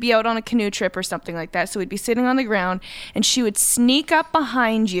ground because we'd be out on a canoe trip or something like that. So we'd be sitting on the ground, and she would sneak up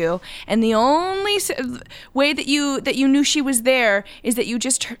behind you. And the only way that you knew she was there is that you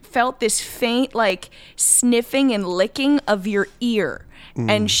just felt this faint like sniffing and licking of your ear.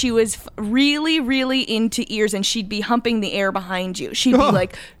 And she was really, really into ears, and she'd be humping the air behind you. She'd be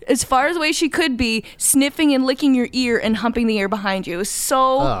like, as far as away she could be, sniffing and licking your ear and humping the air behind you. It was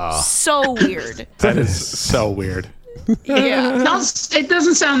so weird. That is so weird. Yeah. It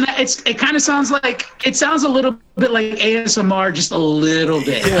doesn't sound that. It kind of sounds like, it sounds a little bit like ASMR, just a little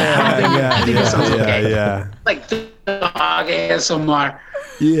bit. I think it sounds okay. Yeah. Like the dog ASMR.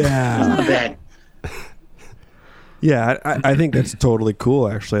 Yeah. Not bad. Yeah, I think that's totally cool,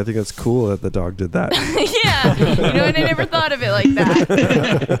 actually. I think that's cool that the dog did that. Yeah. You know, and I never thought of it like that.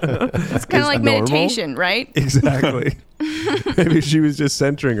 It's kind of like normal? meditation, right? Exactly. Maybe she was just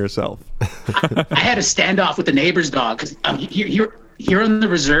centering herself. I had a standoff with the neighbor's dog because here on the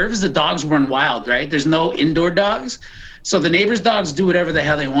reserves, the dogs run wild, right? There's no indoor dogs. So the neighbor's dogs do whatever the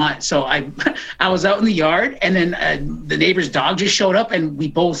hell they want. So I was out in the yard, and then the neighbor's dog just showed up, and we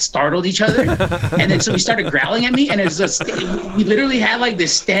both startled each other. And then so he started growling at me, and we literally had like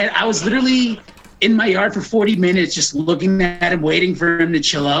this stand. I was literally in my yard for 40 minutes just looking at him, waiting for him to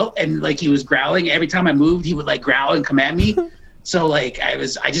chill out. And like he was growling. Every time I moved, he would like growl and come at me. So like I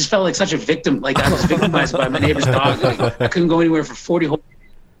just felt like such a victim. Like I was victimized by my neighbor's dog. Like I couldn't go anywhere for 40 whole.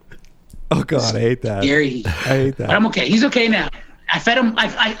 Oh God, I hate that. Scary. I hate that. But I'm okay. He's okay now. I fed him.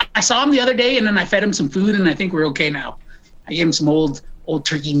 I saw him the other day, and then I fed him some food, and I think we're okay now. I gave him some old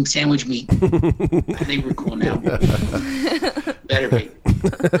turkey sandwich meat. I think we're cool now. Better be.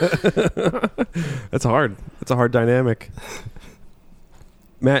 That's hard. That's a hard dynamic.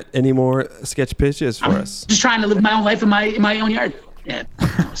 Matt, any more sketch pitches for us? Just trying to live my own life in my own yard. Yeah.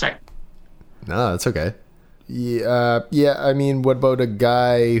 Sorry. No, that's okay. Yeah. I mean, what about a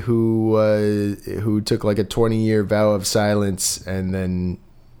guy who took like a 20-year vow of silence, and then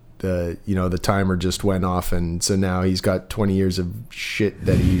the timer just went off, and so now he's got 20 years of shit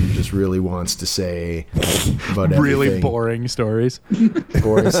that he just really wants to say about everything. Really boring stories.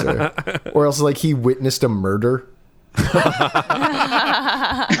 Boring story. Or else like he witnessed a murder.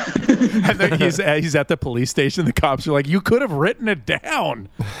 And then he's at the police station. The cops are like, "You could have written it down."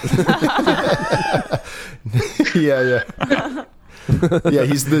 Yeah. Yeah,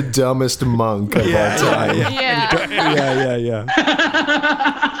 he's the dumbest monk of all time. Yeah.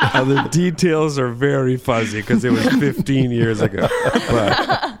 The details are very fuzzy because it was 15 years ago.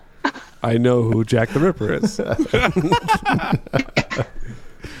 But I know who Jack the Ripper is.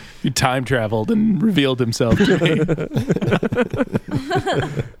 He time traveled and revealed himself to me.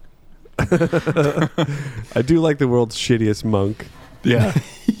 I do like the world's shittiest monk. Yeah.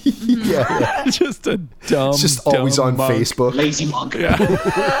 Yeah. Just a dumb. It's just always on monk. Facebook. Lazy monk.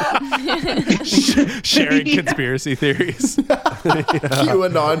 Sharing conspiracy theories.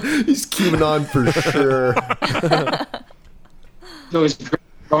 QAnon. He's QAnon for sure. So he's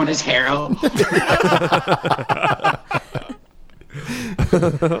growing his hair out.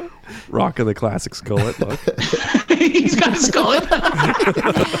 Rocking the classic skullet look. He's got a skull.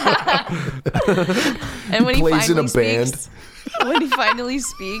 And when he Plays in a finally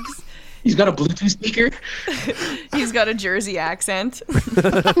speaks, He's got a Bluetooth speaker. he's got a Jersey accent. Hey,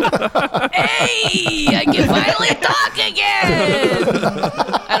 I can finally talk again.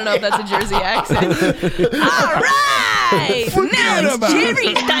 I don't know if that's a Jersey accent. All right, now it's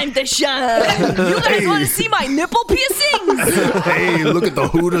Jerry's time to shine. You guys want to see my nipple piercings? Hey, look at the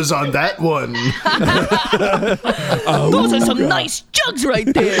hooters on that one. Those are some nice jugs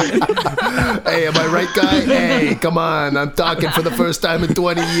right there. Hey, am I right, guy? Hey, come on. I'm talking for the first time in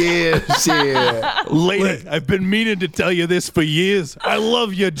 20 years here. Lady, I've been meaning to tell you this for years. I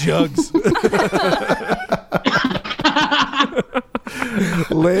love your jugs.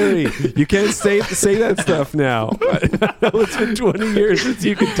 Larry, you can't say that stuff now. It's been 20 years since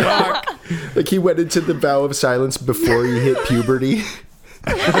you could talk. Like he went into the vow of silence before he hit puberty.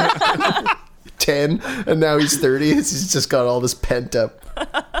 10, and now he's 30. He's just got all this pent up.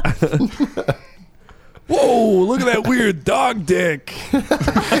 Whoa, look at that weird dog dick.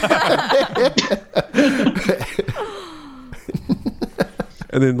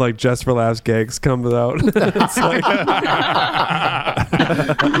 and then like Just for Laughs gags comes out. It's like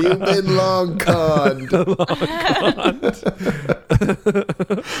You've been long conned.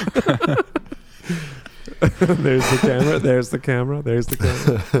 There's the camera. There's the camera. There's the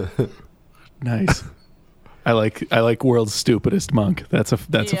camera. Nice. I like World's Stupidest Monk. That's a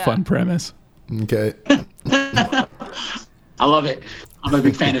fun premise. Okay. I love it. I'm a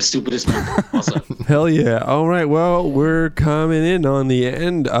big fan of Stupidest Monk also. Hell yeah. All right. Well, we're coming in on the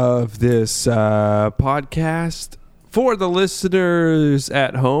end of this podcast. For the listeners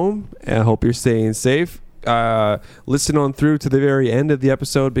at home, I hope you're staying safe. Listen on through to the very end of the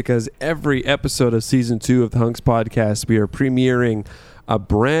episode, because every episode of season 2 of the Hunks podcast, we are premiering a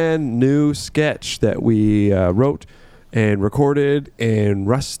brand new sketch that we wrote and recorded, and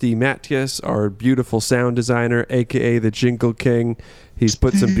Rusty Matthias, our beautiful sound designer, aka the Jingle King, he's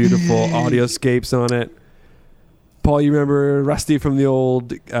put some beautiful audioscapes on it. Paul, you remember Rusty from the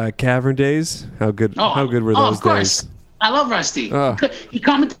old Cavern days? How good were those of course. days? I love Rusty. He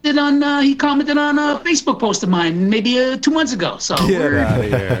commented on a Facebook post of mine maybe 2 months ago. So Get out of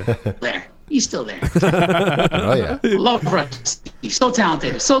here. there. He's still there. Oh yeah. Love Rusty. He's so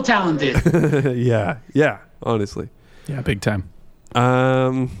talented. So talented. Yeah, honestly. Yeah, big time.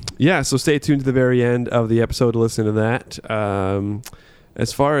 So stay tuned to the very end of the episode to listen to that.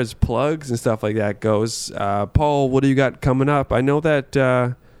 As far as plugs and stuff like that goes, Paul, what do you got coming up? I know that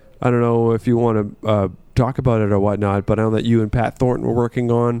I don't know if you want to talk about it or whatnot, but I know that you and Pat Thornton were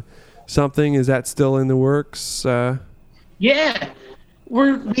working on something. Is that still in the works? Yeah,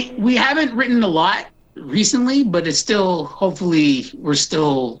 we haven't written a lot recently, but it's still, hopefully we're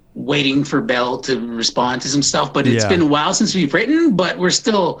still waiting for Bell to respond to some stuff, but it's been a while since we've written, but we're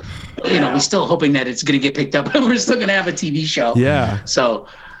still, we're still hoping that it's going to get picked up and we're still going to have a TV show. Yeah. So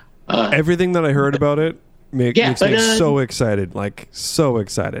everything that I heard about it makes me so excited,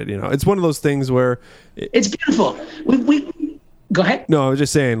 it's one of those things where it's beautiful. We go ahead. No, I was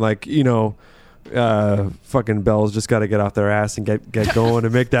just saying, fucking Bell's just got to get off their ass and get going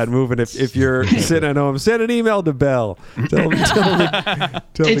and make that move. And if you're sitting at home, send an email to Bell. Tell them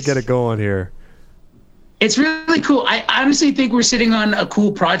to get it going here. It's really cool. I honestly think we're sitting on a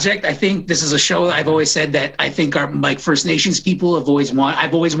cool project. I think this is a show that I've always said that I think our First Nations people I've always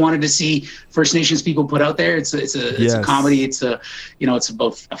wanted to see First Nations people put out there. It's a comedy. It's it's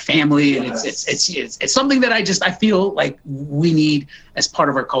about a family, and it's something that I feel like we need as part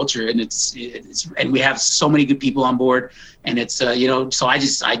of our culture, and and we have so many good people on board, and it's so I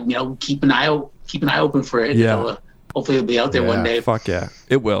keep an eye open for it. Yeah. Hopefully it'll be out there one day. Fuck yeah,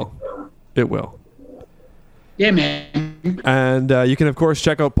 it will. Yeah, man. And you can, of course,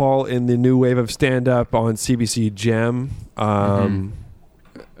 check out Paul in the new wave of stand-up on CBC Gem.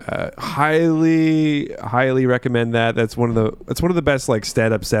 Highly recommend that. That's one of the best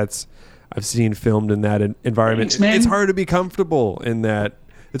stand-up sets I've seen filmed in that environment. Thanks, man. It's hard to be comfortable in that.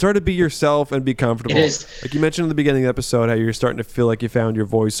 It's hard to be yourself and be comfortable. It is. Like you mentioned in the beginning of the episode, how you're starting to feel like you found your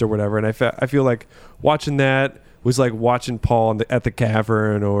voice or whatever. And I feel like watching that was like watching Paul at the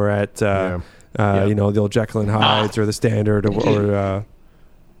Cavern or at the old Jekyll and Hyde's or the Standard or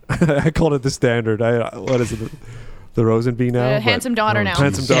I called it the Standard. What is it? The Rosenby now? Handsome Daughter now.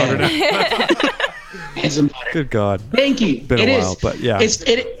 Handsome Daughter now. Handsome Daughter. Good God. Thank you. Been a while, but yeah.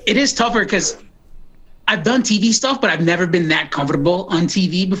 It is tougher because I've done TV stuff, but I've never been that comfortable on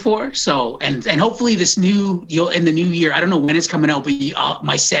TV before. So, and hopefully in the new year, I don't know when it's coming out, but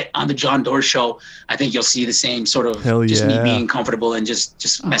my set on the John Doerr show, I think you'll see the same sort of just me being comfortable and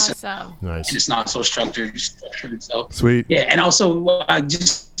just messing. Awesome. Nice. And it's not so structured. So Sweet. yeah, and also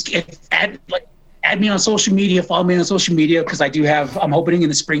add me on social media, follow me on social media, because I'm hoping in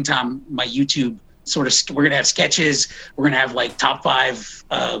the springtime my YouTube we're gonna have sketches. We're gonna have top 5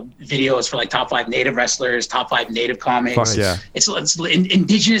 videos for top 5 Native wrestlers, top 5 Native comics. Fuck yeah. It's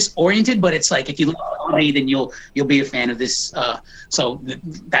indigenous oriented, but it's if you look at me, then you'll be a fan of this. So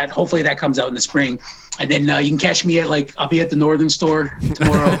that hopefully that comes out in the spring, and then you can catch me at I'll be at the Northern Store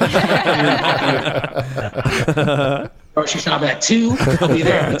tomorrow. Grocery shop at 2. I'll be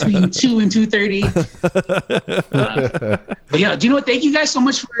there between 2 and 2:30. But do you know what? Thank you guys so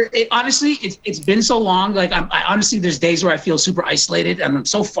much for it. Honestly, it's been so long. I honestly, there's days where I feel super isolated and I'm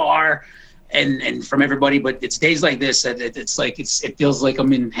so far and from everybody. But it's days like this that it feels like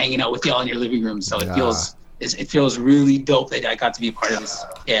I'm hanging out with y'all in your living room. So it feels really dope that I got to be a part of this.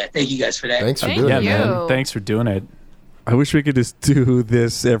 Yeah, thank you guys for that. Thanks for doing it, man. Thanks for doing it. I wish we could just do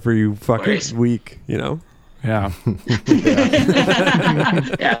this every fucking week, Yeah.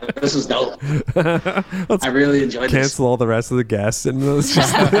 Yeah, this was dope. I really enjoyed this. Cancel all the rest of the guests, and it's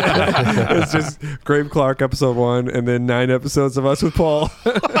just, it's just Graham Clark episode 1, and then 9 episodes of us with Paul.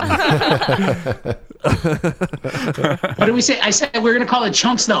 What did we say? I said we're gonna call it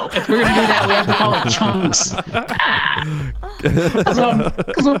chunks, though. If we're gonna do that, we have to call it chunks. Because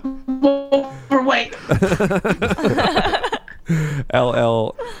I'm overweight.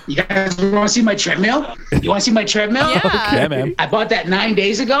 LL. You guys want to see my treadmill? You want to see my treadmill? Yeah. Yeah, man. I bought that 9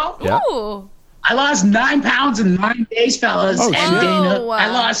 days ago. Yeah. Ooh. I lost 9 pounds in 9 days, fellas. Oh, and shit. Dana, Oh, wow. I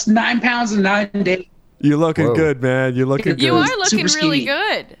lost 9 pounds in 9 days. You're looking Whoa. good, man. You're looking good. You are looking Super really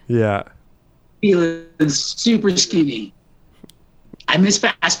skinny. good. Yeah. Feeling super skinny. I miss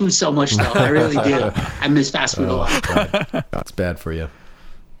fast food so much, though. I really do. I miss fast food a lot. That's bad for you.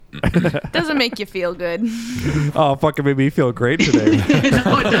 Doesn't make you feel good. Oh, fucking made me feel great today.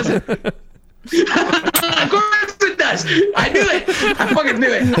 No, it doesn't. Of course it does. I knew it. I fucking knew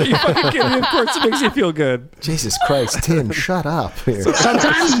it. You fucking kidding me? Of course it makes you feel good. Jesus Christ, Tim, shut up. Here.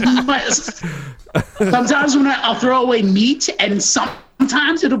 Sometimes when I'll throw away meat, and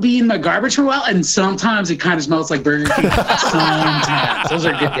sometimes it'll be in my garbage for a while, and sometimes it kind of smells like Burger King. Sometimes those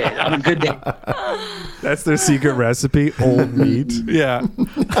are good days. On a good day, That's their secret recipe, old meat. Yeah.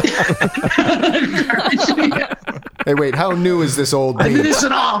 Hey, wait, how new is this old I do meat? this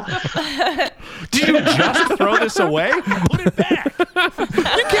at all. Did you just throw this away? Put it back.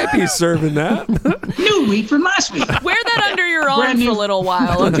 You can't be serving that. New meat from last week. Wear that under your arm Brand for a new- little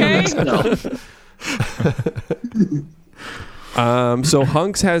while, okay? So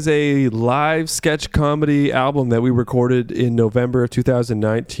Hunks has a live sketch comedy album that we recorded in November of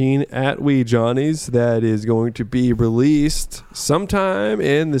 2019 at Wee Johnny's that is going to be released sometime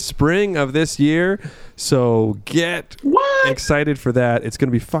in the spring of this year. So get excited for that. It's going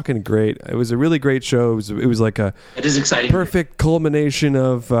to be fucking great. It was a really great show. It was like a It is exciting. perfect culmination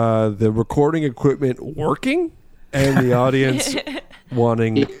of the recording equipment working and the audience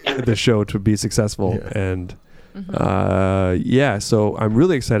wanting the show to be successful. And so I'm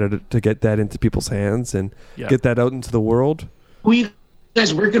really excited to get that into people's hands and get that out into the world. Who you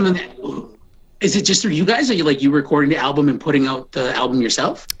guys working on that? Is it just through you guys? Are you recording the album and putting out the album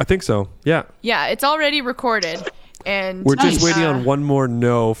yourself? I think so. Yeah. Yeah, it's already recorded. And We're just Nice. waiting on one more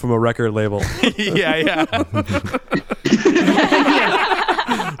no from a record label. Yeah.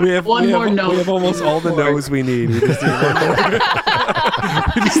 We have One more no. We have almost all the no's we need. We just need one more.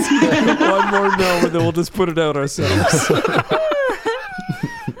 We just need one more no, and then we'll just put it out ourselves.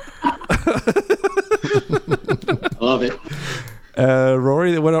 I love it.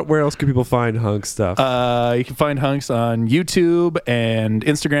 Rory, where else can people find Hunk stuff? You can find Hunks on YouTube and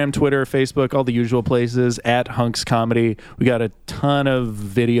Instagram, Twitter, Facebook, all the usual places at Hunks Comedy. We got a ton of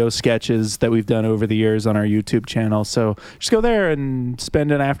video sketches that we've done over the years on our YouTube channel. So just go there and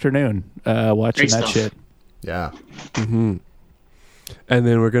spend an afternoon watching Great that stuff. shit. Yeah. And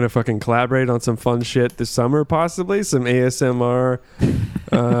then we're gonna fucking collaborate on some fun shit this summer, possibly some ASMR.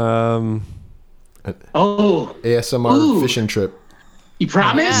 Oh, ASMR Ooh. fishing trip. you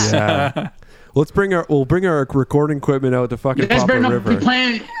promise? Yeah. We'll bring our recording equipment out to fucking You guys better Papa not River. be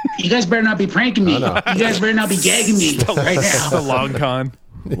playing. You guys better not be pranking me. You guys better not be gagging me right The now. long con.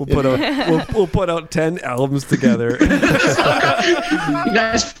 We'll put out we'll put out 10 albums together. You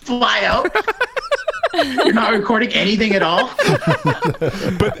guys fly out. You're not recording anything at all.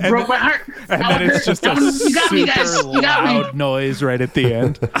 Broke my heart. And then it's just a You got me, guys. super You got me. loud noise right at the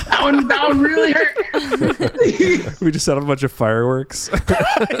end. That one really hurt. We just set up a bunch of fireworks.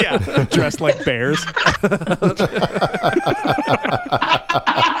 Yeah, dressed like bears.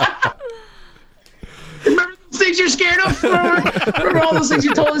 Remember those things you're scared of? Remember all those things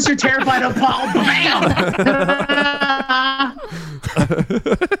you told us you're terrified of, Paul? Bam!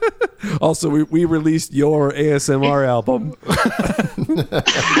 Also, we released your ASMR album.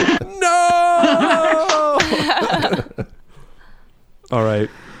 No. All right.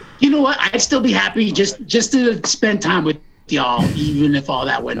 You know what? I'd still be happy just to spend time with y'all, even if all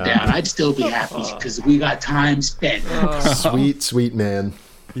that went down. I'd still be happy because we got time spent. Sweet, sweet man.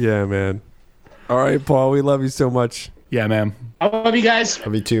 Yeah, man. All right, Paul. We love you so much. Yeah, man. I love you guys.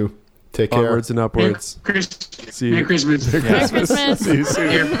 Love you too. Take care. Onwards and upwards. See you. Merry Christmas. Merry Christmas. See you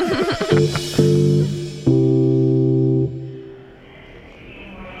soon. Here.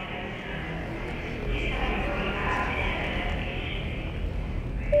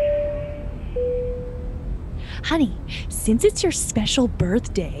 Honey, since it's your special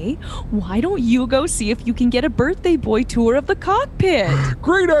birthday, why don't you go see if you can get a birthday boy tour of the cockpit?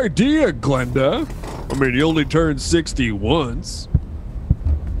 Great idea, Glenda. I mean, he only turned 60 once.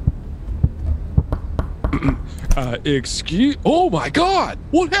 Excuse... Oh my God!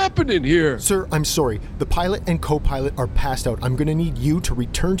 What happened in here? Sir, I'm sorry. The pilot and co-pilot are passed out. I'm gonna need you to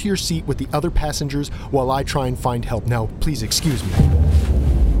return to your seat with the other passengers while I try and find help. Now, please excuse me.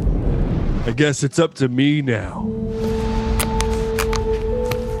 I guess it's up to me now.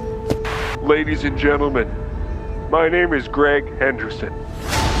 Ladies and gentlemen, my name is Greg Henderson.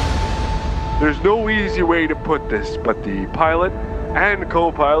 There's no easy way to put this, but the pilot and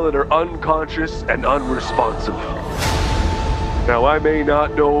co-pilot are unconscious and unresponsive. Now, I may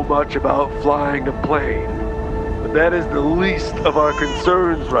not know much about flying a plane, but that is the least of our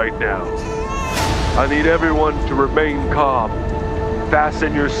concerns right now. I need everyone to remain calm,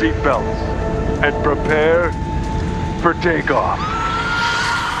 fasten your seatbelts, and prepare for takeoff.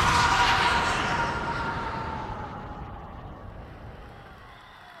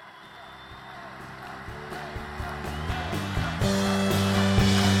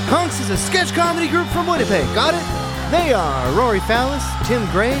 Hunks is a sketch comedy group from Winnipeg, got it? They are Rory Fallis, Tim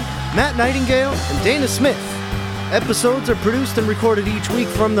Gray, Matt Nightingale, and Dana Smith. Episodes are produced and recorded each week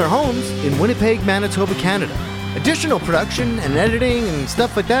from their homes in Winnipeg, Manitoba, Canada. Additional production and editing and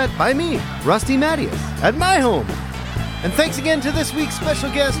stuff like that by me, Rusty Mattias, at my home. And thanks again to this week's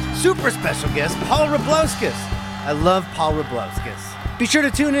special guest, super special guest, Paul Rablauskas. I love Paul Rablauskas. Be sure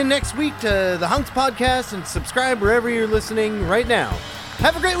to tune in next week to the Hunks Podcast and subscribe wherever you're listening right now.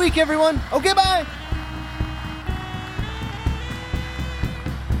 Have a great week, everyone. Okay, bye.